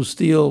people who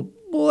steal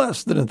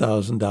less than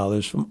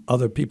 $1,000 from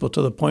other people,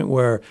 to the point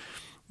where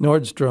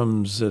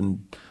Nordstrom's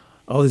and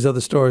all these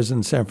other stores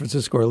in San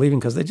Francisco are leaving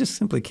because they just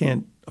simply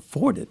can't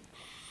afford it.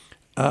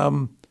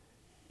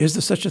 Is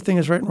there such a thing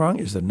as right and wrong?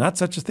 Is there not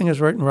such a thing as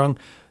right and wrong?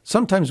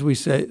 Sometimes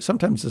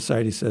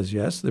society says,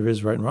 yes, there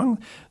is right and wrong.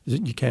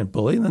 You can't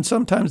bully. And then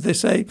sometimes they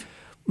say,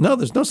 no,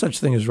 there's no such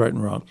thing as right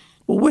and wrong.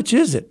 Well, which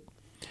is it?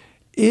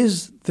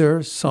 Is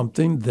there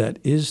something that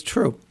is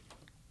true?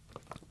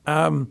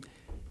 I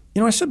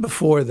said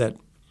before that,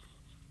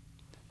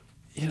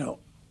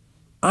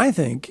 I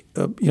think,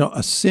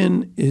 a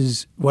sin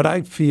is what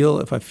I feel.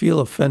 If I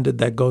feel offended,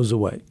 that goes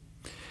away.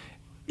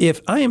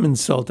 If I am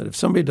insulted, if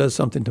somebody does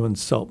something to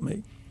insult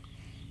me,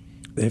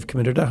 they've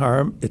committed a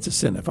harm, it's a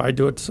sin. If I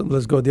do it,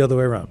 let's go the other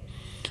way around.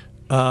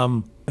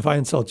 If I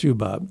insult you,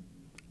 Bob,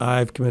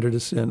 I've committed a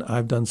sin.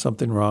 I've done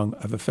something wrong.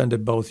 I've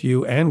offended both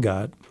you and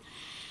God.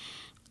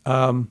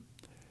 But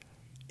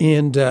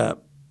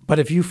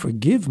if you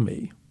forgive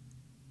me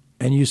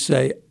and you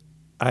say,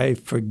 I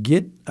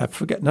forget,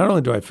 not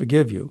only do I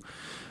forgive you,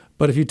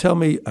 but if you tell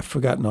me I've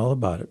forgotten all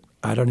about it,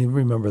 I don't even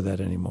remember that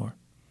anymore.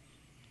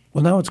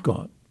 Well, now it's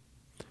gone.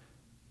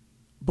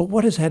 But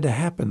what has had to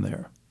happen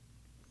there?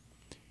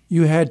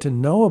 You had to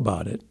know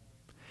about it.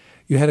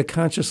 You had to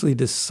consciously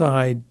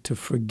decide to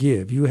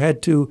forgive. You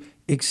had to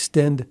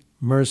extend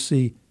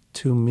mercy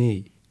to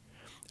me.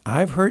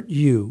 I've hurt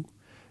you.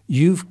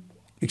 You've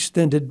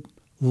extended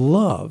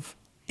love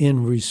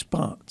in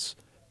response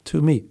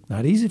to me.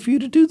 Not easy for you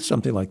to do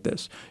something like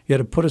this. You had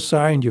to put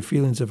aside your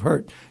feelings of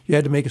hurt. You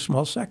had to make a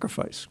small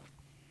sacrifice.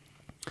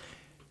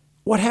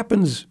 What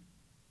happens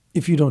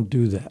if you don't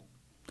do that?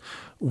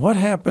 What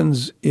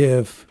happens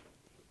if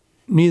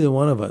neither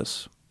one of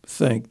us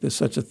think there's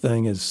such a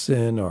thing as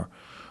sin, or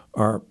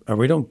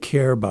we don't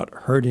care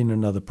about hurting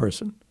another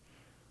person?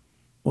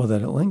 Well,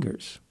 then it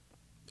lingers.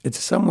 It's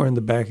somewhere in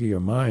the back of your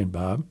mind,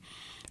 Bob.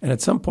 And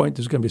at some point,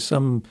 there's going to be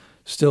some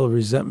still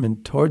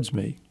resentment towards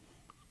me.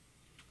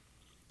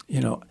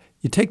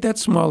 You take that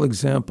small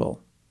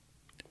example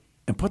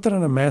and put that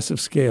on a massive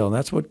scale, and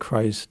that's what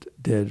Christ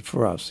did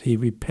for us. He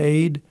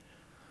repaid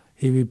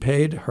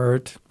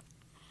hurt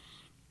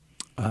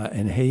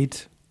and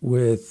hate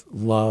with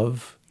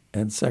love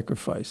and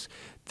sacrifice.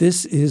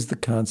 This is the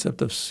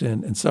concept of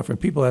sin and suffering.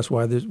 People ask,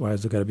 why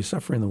has there got to be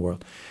suffering in the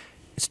world?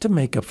 It's to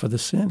make up for the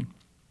sin.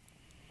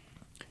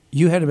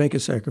 You had to make a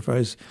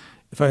sacrifice.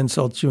 If I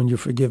insult you and you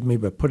forgive me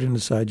by putting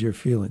aside your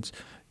feelings,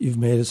 you've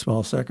made a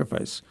small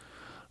sacrifice.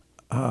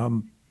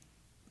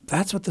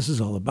 That's what this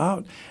is all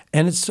about.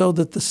 And it's so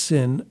that the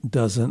sin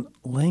doesn't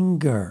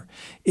linger.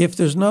 If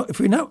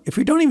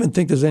we don't even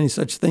think there's any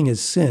such thing as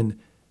sin,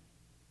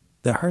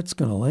 the hurt's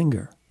going to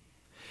linger.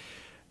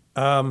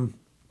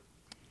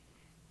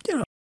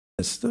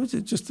 Just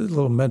a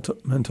little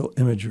mental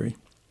imagery.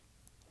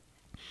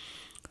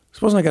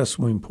 Suppose I got a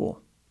swimming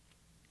pool,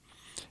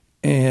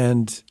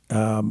 and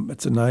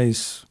it's a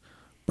nice,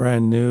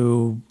 brand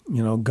new,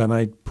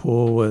 gunite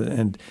pool,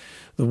 and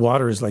the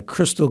water is like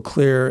crystal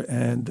clear,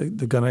 and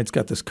the gunite's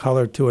got this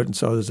color to it, and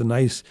so there's a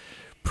nice,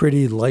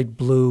 pretty light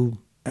blue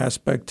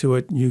aspect to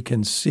it. You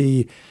can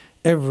see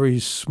every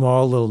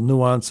small little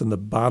nuance in the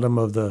bottom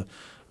of the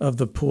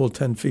pool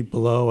 10 feet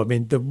below. I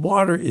mean, the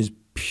water is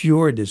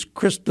pure. It is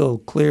crystal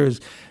clear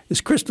as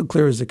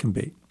it can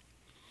be.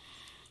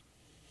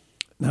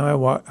 Now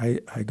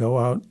I go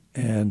out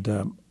and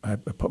I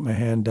put my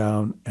hand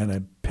down and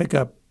I pick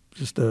up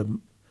just a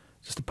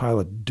pile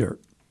of dirt.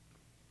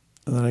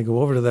 And then I go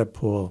over to that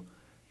pool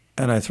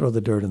and I throw the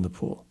dirt in the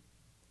pool.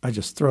 I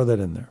just throw that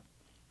in there.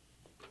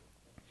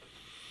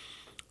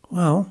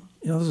 Well,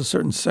 there's a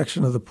certain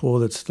section of the pool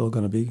that's still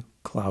going to be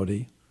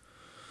cloudy.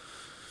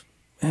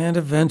 And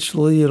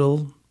eventually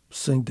it'll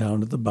sink down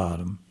to the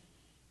bottom.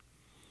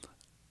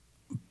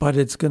 But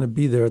it's going to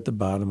be there at the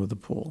bottom of the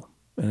pool.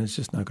 And it's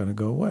just not going to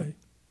go away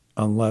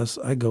unless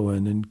I go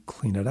in and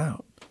clean it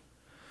out.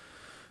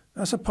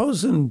 Now,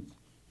 supposing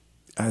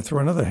I throw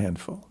another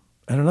handful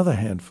and another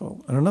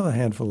handful and another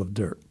handful of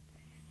dirt.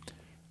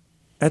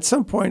 At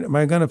some point, am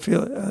I going to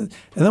feel and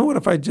then what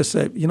if I just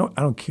say, I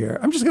don't care.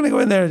 I'm just going to go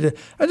in there.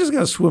 I'm just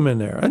going to swim in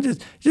there.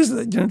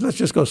 Let's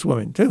just go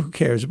swimming. Who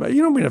cares about it?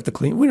 We don't have to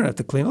clean. We don't have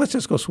to clean. Let's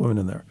just go swimming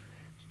in there.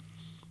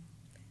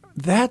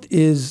 That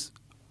is,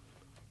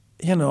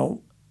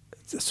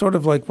 sort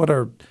of like what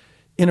our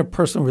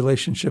interpersonal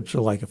relationships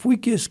are like. If we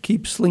just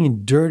keep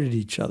slinging dirt at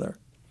each other,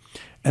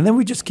 and then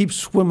we just keep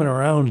swimming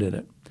around in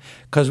it,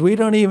 because we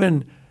don't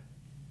even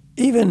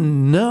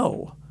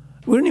know,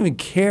 we don't even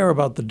care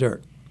about the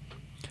dirt.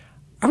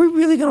 Are we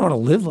really going to want to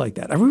live like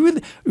that?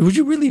 Would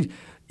you really,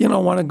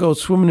 want to go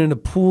swimming in a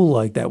pool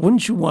like that?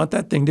 Wouldn't you want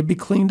that thing to be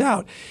cleaned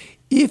out?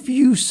 If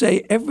you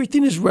say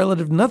everything is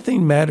relative,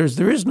 nothing matters,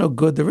 there is no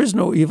good, there is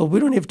no evil, we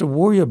don't have to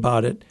worry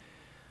about it,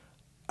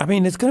 I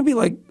mean, it's going to be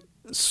like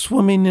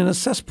swimming in a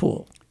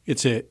cesspool.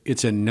 It's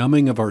a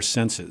numbing of our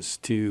senses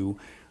to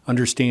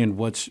understand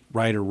what's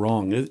right or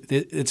wrong.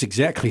 It's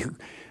exactly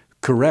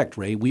correct,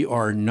 Ray. We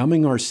are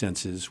numbing our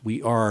senses. We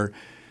are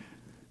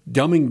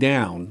dumbing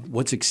down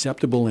what's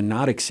acceptable and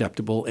not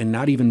acceptable, and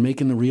not even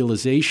making the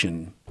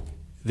realization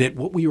that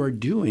what we are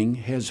doing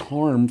has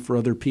harm for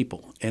other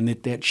people, and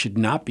that should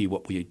not be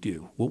what we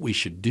do. What we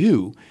should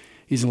do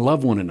is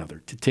love one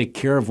another, to take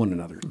care of one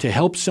another, to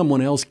help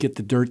someone else get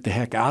the dirt the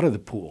heck out of the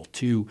pool,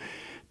 to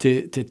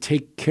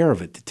take care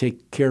of it, to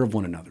take care of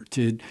one another,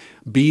 to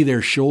be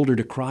their shoulder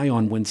to cry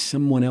on when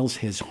someone else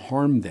has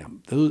harmed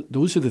them.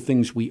 Those are the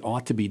things we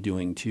ought to be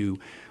doing, to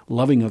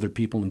loving other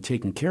people and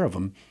taking care of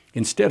them,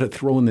 instead of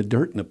throwing the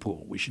dirt in the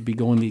pool. We should be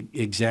going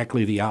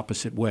exactly the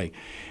opposite way.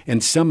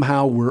 And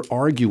somehow we're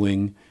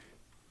arguing,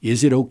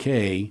 is it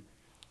okay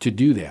to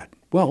do that?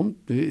 Well,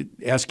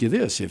 ask you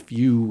this. If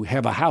you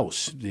have a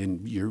house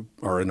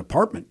or an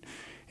apartment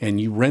and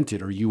you rent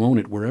it or you own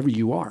it wherever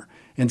you are,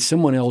 and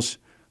someone else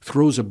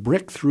throws a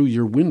brick through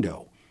your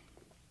window,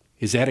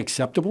 is that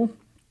acceptable?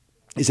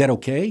 Is that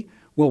okay?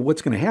 Well,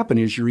 what's going to happen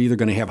is you're either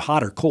going to have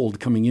hot or cold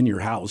coming in your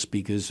house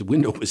because the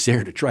window was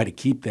there to try to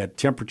keep that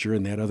temperature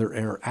and that other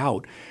air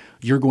out.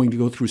 You're going to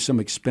go through some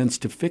expense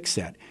to fix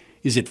that.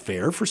 Is it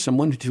fair for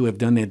someone to have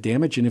done that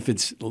damage? And if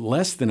it's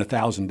less than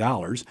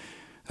 $1,000,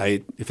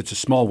 if it's a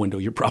small window,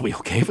 you're probably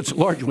okay. If it's a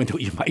large window,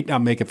 you might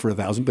not make it for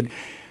 $1,000. But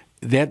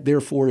that,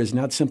 therefore, is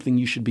not something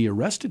you should be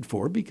arrested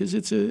for, because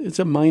it's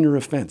a minor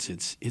offense.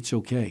 It's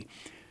okay.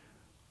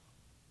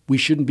 We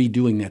shouldn't be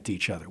doing that to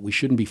each other. We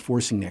shouldn't be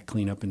forcing that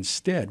cleanup.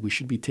 Instead, we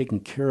should be taking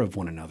care of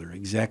one another,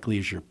 exactly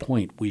as your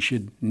point. We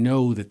should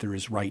know that there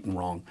is right and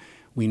wrong.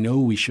 We know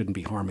we shouldn't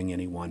be harming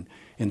anyone.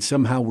 And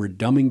somehow we're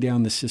dumbing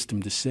down the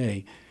system to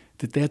say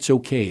that that's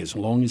okay. As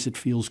long as it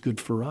feels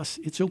good for us,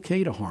 it's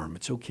okay to harm.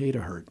 It's okay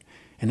to hurt.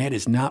 And that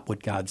is not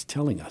what God's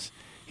telling us.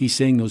 He's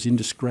saying those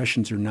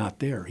indiscretions are not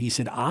there. He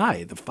said,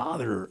 I, the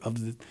Father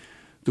of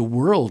the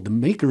world, the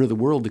maker of the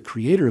world, the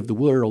creator of the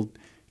world,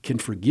 can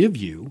forgive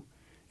you.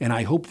 And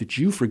I hope that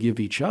you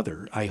forgive each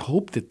other. I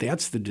hope that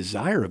that's the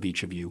desire of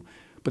each of you.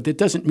 But that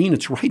doesn't mean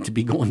it's right to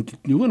be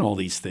doing all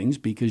these things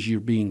because you're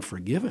being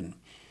forgiven.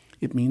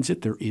 It means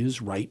that there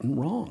is right and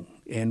wrong.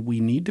 And we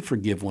need to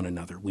forgive one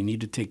another. We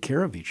need to take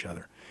care of each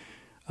other.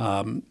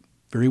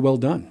 Very well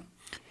done.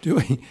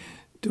 Do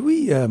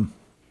we,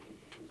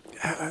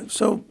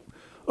 so,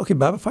 okay,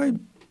 Bob, if I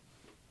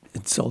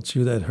insult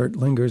you, that hurt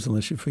lingers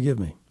unless you forgive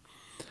me.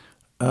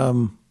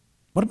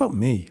 What about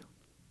me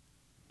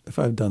if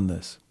I've done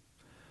this?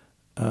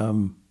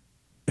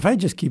 If I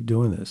just keep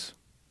doing this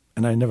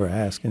and I never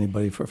ask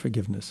anybody for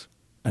forgiveness,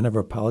 I never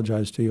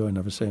apologize to you, I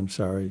never say I'm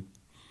sorry,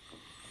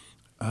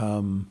 at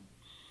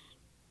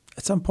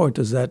some point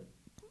does that,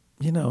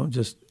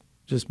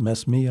 just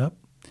mess me up?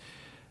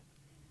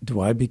 Do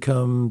I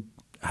become,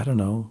 I don't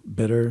know,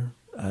 bitter?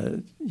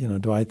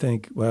 Do I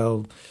think,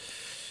 well,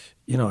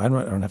 I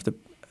don't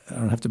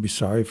have to be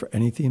sorry for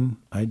anything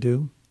I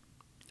do?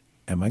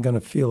 Am I going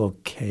to feel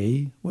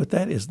okay with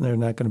that? Isn't there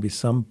not going to be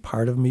some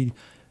part of me,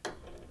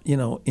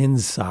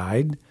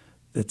 inside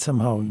that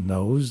somehow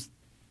knows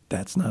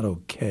that's not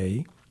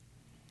okay?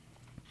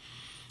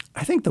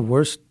 I think the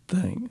worst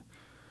thing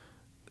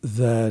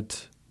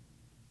that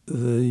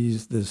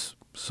this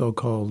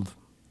so-called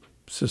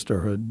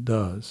sisterhood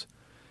does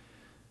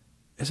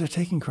is they're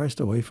taking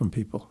Christ away from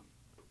people.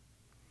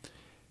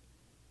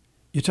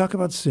 You talk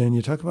about sin,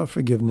 you talk about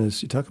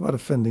forgiveness, you talk about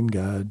offending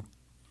God.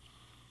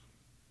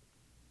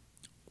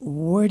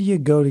 Where do you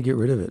go to get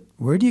rid of it?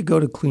 Where do you go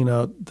to clean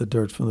out the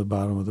dirt from the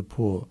bottom of the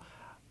pool?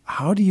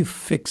 How do you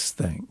fix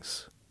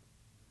things?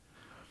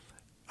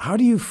 How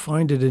do you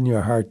find it in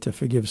your heart to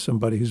forgive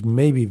somebody who's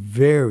maybe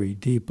very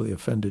deeply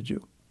offended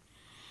you?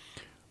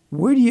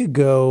 Where do you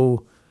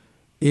go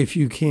if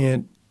you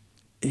can't,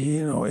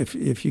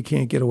 if you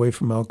can't get away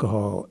from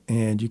alcohol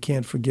and you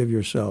can't forgive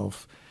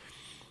yourself?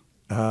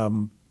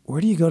 Where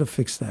do you go to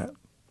fix that?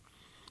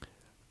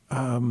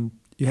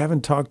 You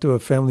haven't talked to a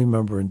family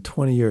member in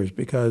 20 years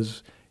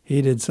because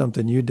he did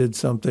something, you did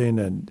something,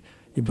 and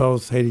you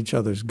both hate each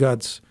other's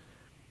guts.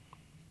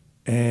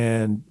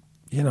 And,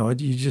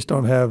 you just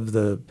don't have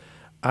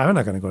I'm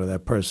not going to go to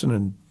that person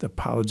and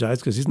apologize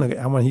because he's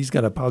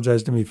got to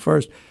apologize to me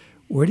first.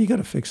 Where do you got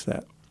to fix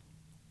that?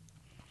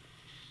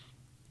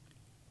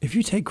 If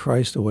you take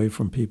Christ away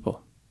from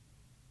people,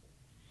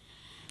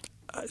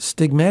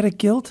 stigmatic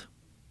guilt,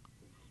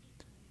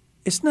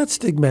 it's not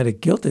stigmatic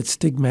guilt, it's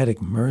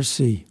stigmatic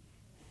mercy.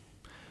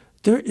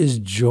 There is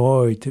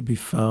joy to be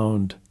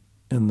found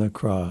in the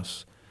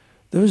cross.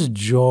 There's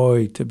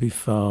joy to be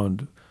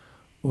found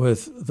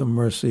with the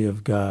mercy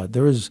of God.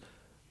 There is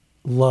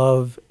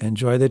love and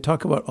joy. They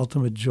talk about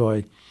ultimate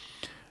joy.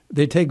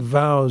 They take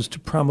vows to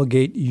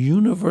promulgate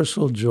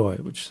universal joy,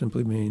 which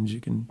simply means you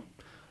can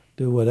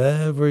do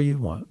whatever you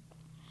want.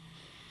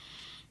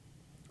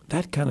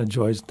 That kind of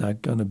joy is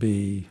not going to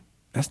be,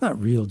 that's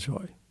not real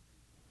joy.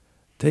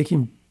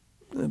 Taking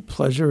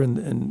pleasure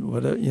in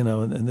whatever,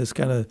 in this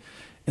kind of,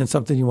 in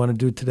something you want to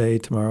do today,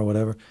 tomorrow,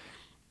 whatever.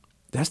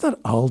 That's not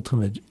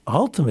ultimate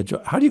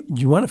joy. How do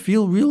you want to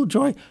feel real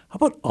joy? How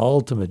about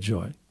ultimate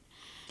joy?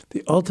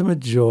 The ultimate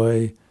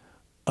joy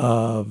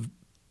of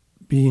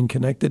being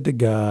connected to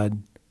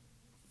God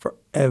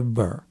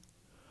forever.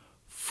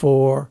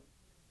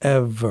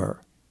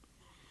 Forever.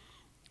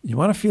 You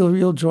want to feel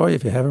real joy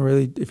if you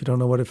don't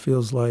know what it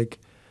feels like,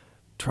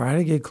 try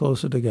to get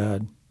closer to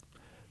God.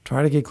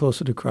 Try to get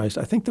closer to Christ.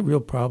 I think the real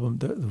problem,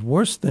 the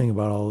worst thing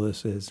about all of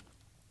this is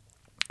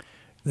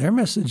their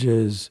message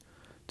is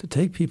to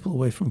take people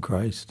away from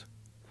Christ.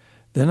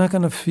 They're not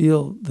going to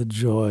feel the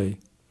joy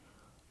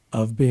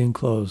of being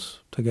close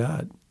to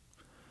God.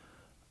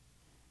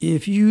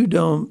 If you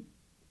don't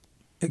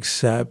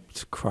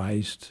accept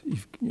Christ,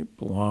 if you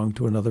belong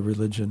to another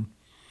religion,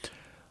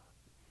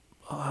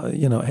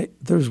 hey,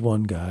 there's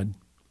one God.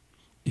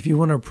 If you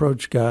want to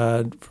approach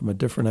God from a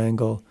different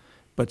angle,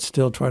 but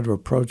still try to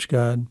approach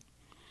God,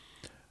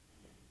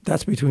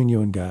 that's between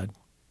you and God.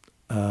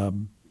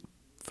 From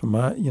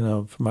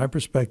my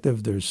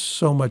perspective, there's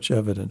so much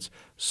evidence,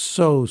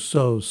 so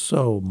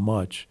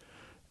much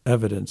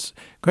evidence.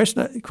 Christ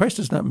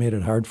has not made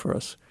it hard for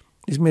us.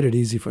 He's made it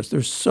easy for us.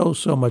 There's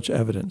so much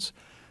evidence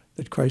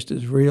that Christ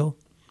is real.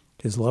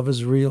 His love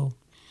is real.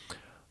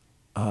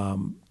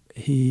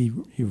 He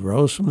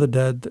rose from the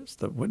dead. There's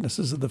the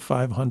witnesses of the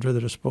 500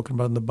 that are spoken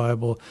about in the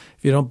Bible.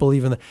 If you don't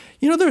believe in that,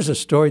 there's a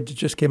story that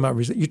just came out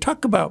recently. You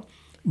talk about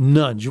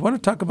nuns. You want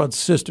to talk about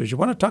sisters. You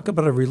want to talk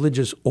about a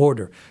religious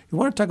order. You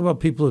want to talk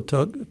about people who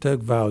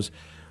took vows.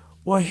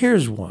 Well,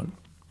 here's one.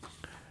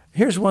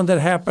 Here's one that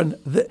happened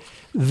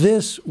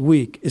this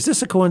week. Is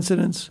this a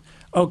coincidence?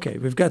 Okay,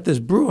 we've got this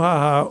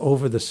brouhaha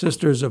over the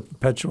Sisters of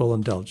Perpetual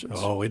Indulgence.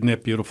 Oh, isn't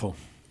that beautiful?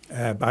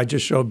 I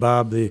just showed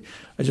Bob I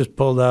just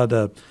pulled out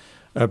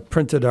a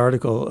printed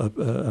article,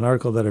 an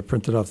article that I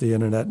printed off the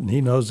internet, and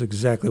he knows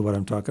exactly what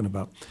I'm talking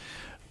about.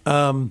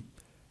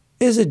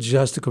 Is it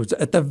just a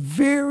coincidence? At the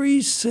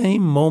very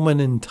same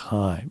moment in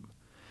time,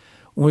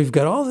 when we've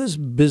got all this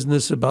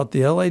business about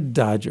the LA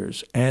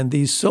Dodgers and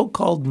these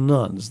so-called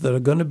nuns that are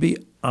going to be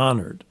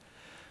honored,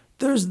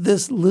 there's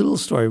this little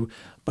story.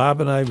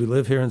 Bob and I, we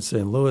live here in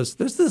St. Louis.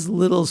 There's this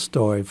little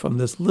story from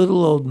this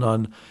little old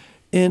nun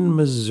in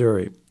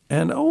Missouri.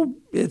 And,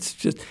 it's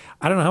just,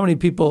 I don't know how many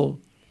people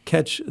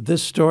catch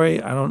this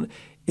story.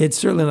 It's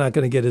certainly not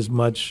going to get as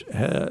much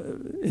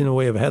in a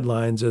way of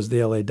headlines as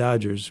the LA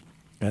Dodgers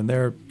and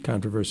their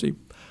controversy,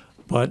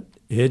 but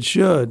it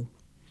should.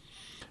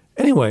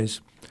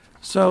 Anyways,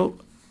 so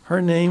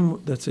her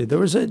name, let's see, there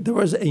was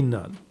a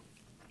nun.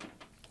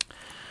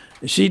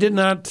 She did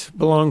not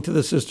belong to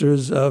the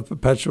Sisters of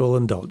Perpetual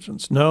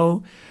Indulgence.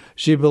 No,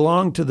 she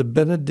belonged to the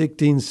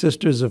Benedictine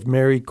Sisters of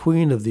Mary,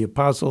 Queen of the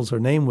Apostles. Her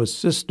name was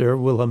Sister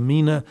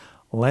Wilhelmina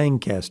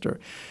Lancaster.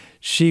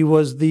 She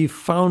was the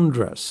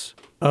foundress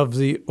of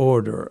the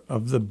order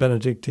of the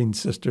Benedictine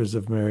Sisters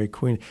of Mary,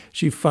 Queen.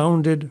 She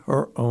founded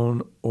her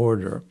own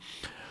order.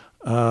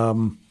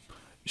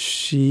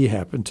 She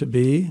happened to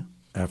be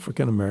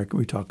African American.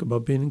 We talk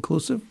about being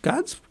inclusive.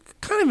 God's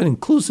kind of an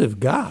inclusive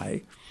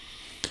guy.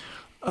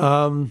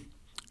 And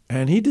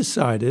he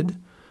decided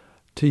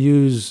to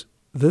use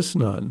this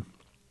nun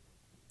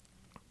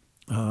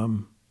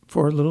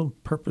for a little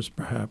purpose,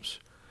 perhaps.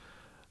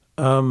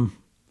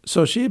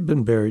 So she had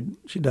been buried.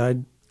 She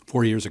died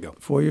 4 years ago.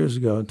 4 years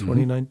ago, in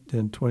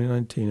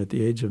 2019, at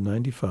the age of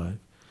 95.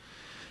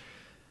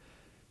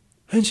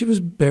 And she was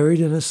buried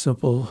in a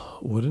simple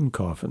wooden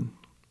coffin.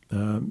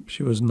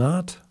 She was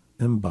not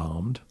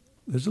embalmed.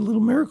 There's a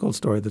little miracle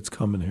story that's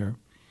coming here.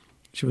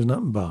 She was not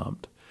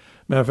embalmed.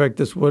 Matter of fact,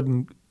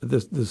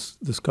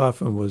 this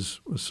coffin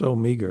was so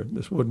meager.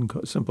 This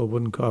simple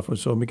wooden coffin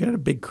was so meager. It had a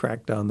big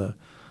crack down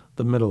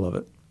the middle of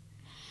it.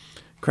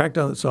 Crack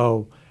down.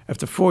 So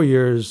after 4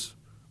 years,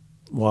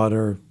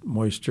 water,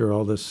 moisture,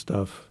 all this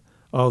stuff,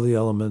 all the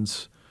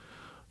elements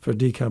for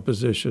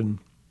decomposition.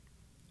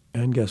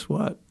 And guess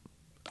what?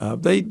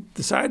 They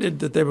decided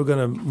that they were going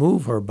to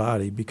move her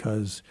body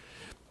because,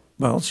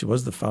 well, she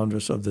was the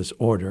foundress of this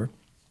order,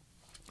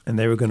 and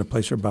they were going to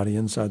place her body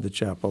inside the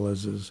chapel,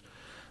 as is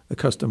the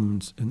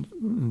custom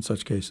in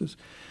such cases.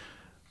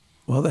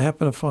 Well, they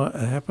happened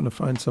to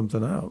find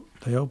something out.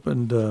 They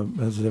opened,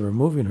 as they were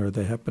moving her,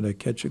 they happened to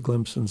catch a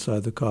glimpse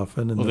inside the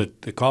coffin. And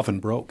the coffin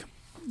broke.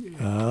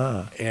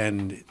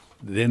 And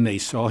then they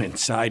saw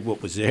inside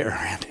what was there.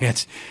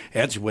 And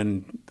that's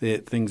when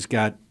things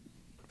got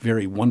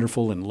very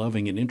wonderful and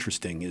loving and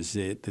interesting, is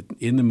that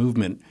in the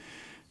movement,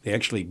 they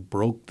actually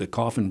the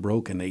coffin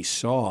broke, and they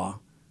saw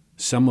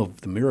some of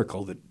the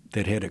miracle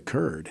that had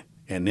occurred.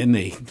 And then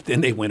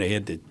they went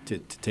ahead to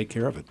take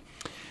care of it.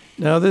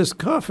 Now, this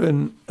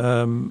coffin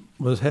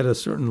had a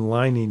certain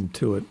lining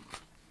to it.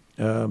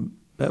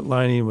 That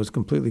lining was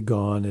completely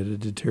gone. It had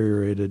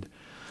deteriorated.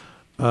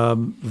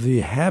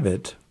 The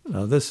habit,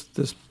 now this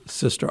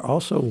sister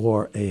also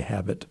wore a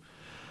habit,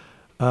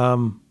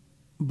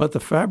 but the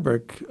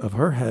fabric of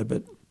her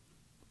habit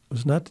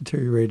was not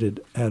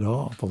deteriorated at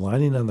all. The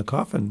lining on the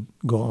coffin,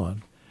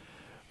 gone.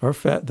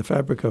 The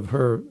fabric of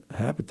her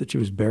habit that she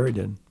was buried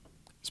in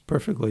is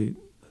perfectly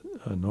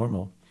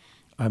normal.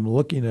 I'm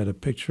looking at a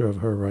picture of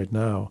her right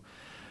now,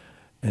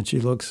 and she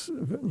looks,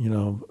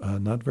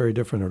 not very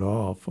different at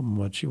all from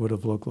what she would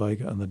have looked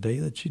like on the day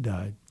that she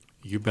died.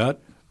 You bet.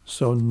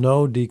 So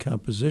no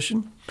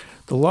decomposition.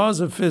 The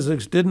laws of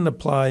physics didn't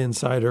apply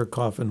inside her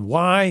coffin.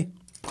 Why?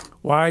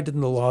 Why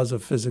didn't the laws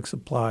of physics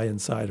apply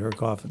inside her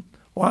coffin?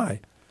 Why?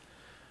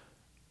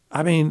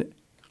 I mean,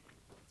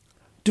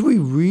 do we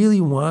really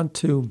want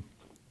to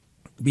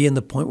be in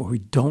the point where we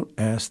don't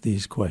ask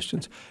these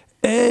questions?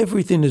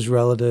 Everything is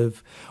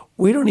relative.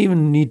 We don't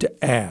even need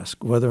to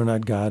ask whether or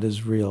not God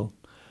is real.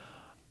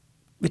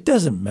 It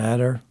doesn't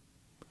matter,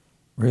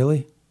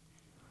 really.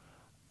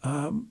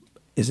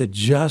 Is it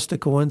just a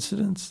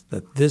coincidence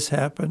that this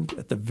happened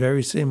at the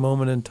very same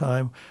moment in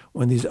time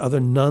when these other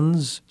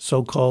nuns,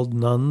 so-called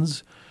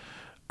nuns,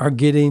 are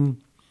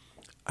getting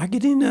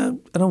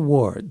an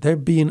award? They're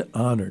being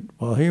honored.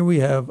 Well, here we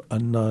have a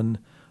nun,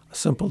 a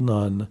simple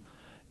nun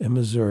in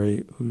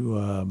Missouri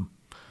who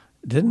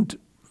didn't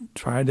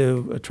try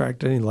to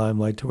attract any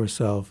limelight to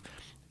herself,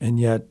 and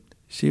yet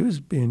she's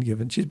being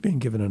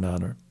given an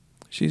honor.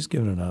 She's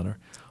given an honor.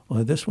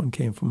 Only this one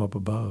came from up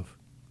above.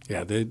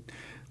 Yeah,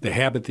 the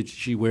habit that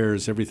she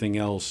wears, everything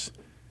else,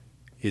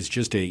 is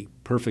just a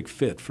perfect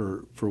fit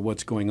for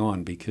what's going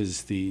on,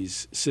 because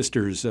these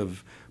sisters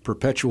of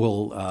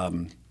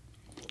perpetual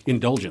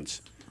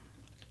indulgence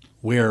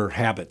wear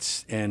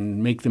habits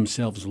and make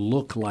themselves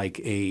look like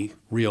a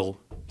real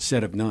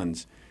set of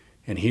nuns.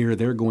 And here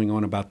they're going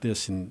on about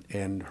this,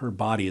 and her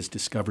body is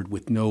discovered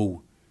with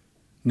no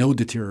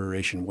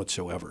deterioration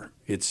whatsoever.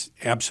 It's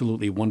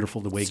absolutely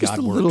wonderful the way God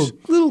works.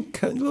 Little,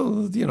 kind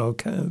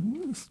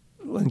of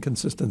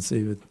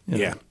inconsistency. But,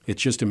 Yeah,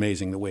 it's just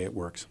amazing the way it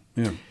works.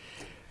 Yeah.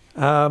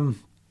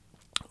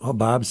 Well,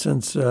 Bob,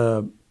 since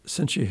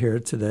you're here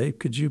today,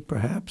 could you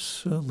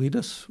perhaps lead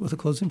us with a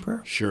closing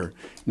prayer? Sure.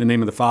 In the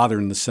name of the Father,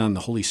 and the Son, and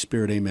the Holy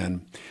Spirit,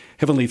 amen.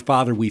 Heavenly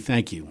Father, we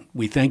thank you.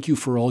 We thank you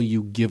for all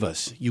you give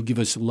us. You give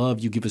us love.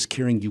 You give us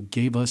caring. You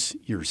gave us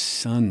your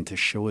Son to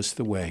show us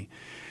the way.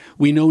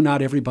 We know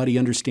not everybody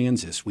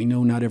understands this. We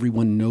know not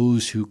everyone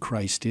knows who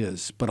Christ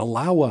is. But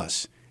allow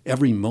us,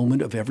 every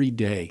moment of every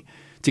day,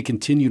 to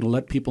continue to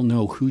let people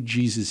know who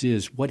Jesus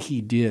is, what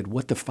he did,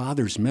 what the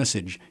Father's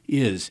message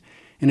is.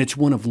 And it's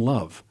one of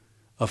love,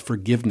 of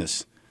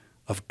forgiveness,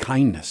 of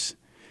kindness.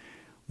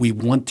 We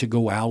want to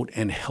go out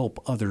and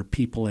help other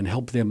people and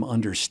help them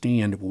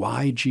understand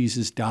why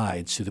Jesus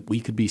died, so that we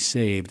could be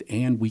saved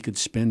and we could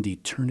spend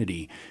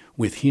eternity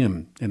with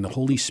him and the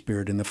Holy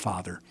Spirit and the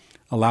Father.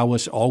 Allow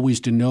us always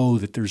to know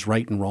that there's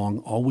right and wrong,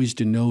 always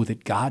to know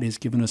that God has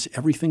given us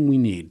everything we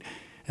need,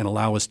 and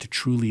allow us to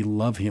truly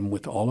love him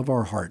with all of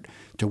our heart,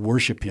 to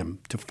worship him,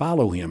 to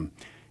follow him,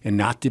 and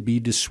not to be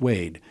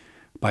dissuaded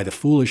by the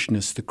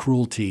foolishness, the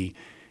cruelty,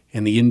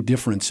 and the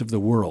indifference of the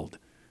world,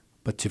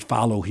 but to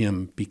follow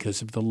him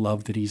because of the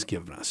love that he's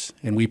given us.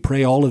 And we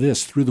pray all of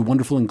this through the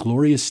wonderful and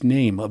glorious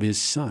name of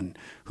his Son,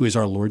 who is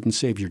our Lord and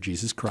Savior,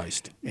 Jesus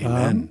Christ.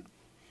 Amen.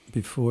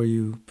 Before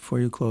you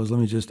close, let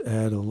me just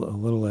add a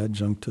little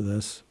adjunct to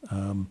this.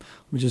 Let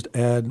me just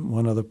add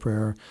one other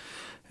prayer,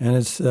 and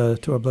it's to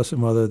our Blessed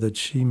Mother, that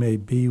she may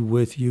be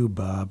with you,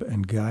 Bob,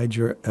 and guide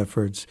your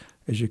efforts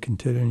as you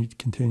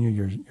continue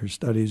your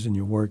studies and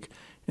your work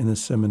in the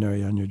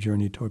seminary on your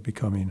journey toward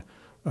becoming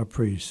a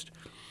priest.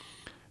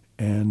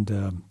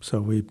 And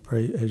so we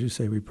pray, as you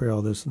say, we pray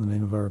all this in the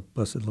name of our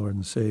blessed Lord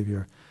and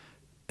Savior.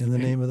 In the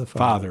name of the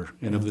Father,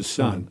 and of the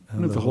Son,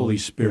 and of the Holy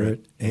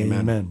Spirit.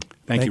 Amen.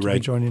 Thank you, Ray. for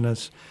joining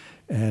us,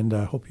 and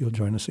I hope you'll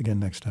join us again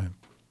next time.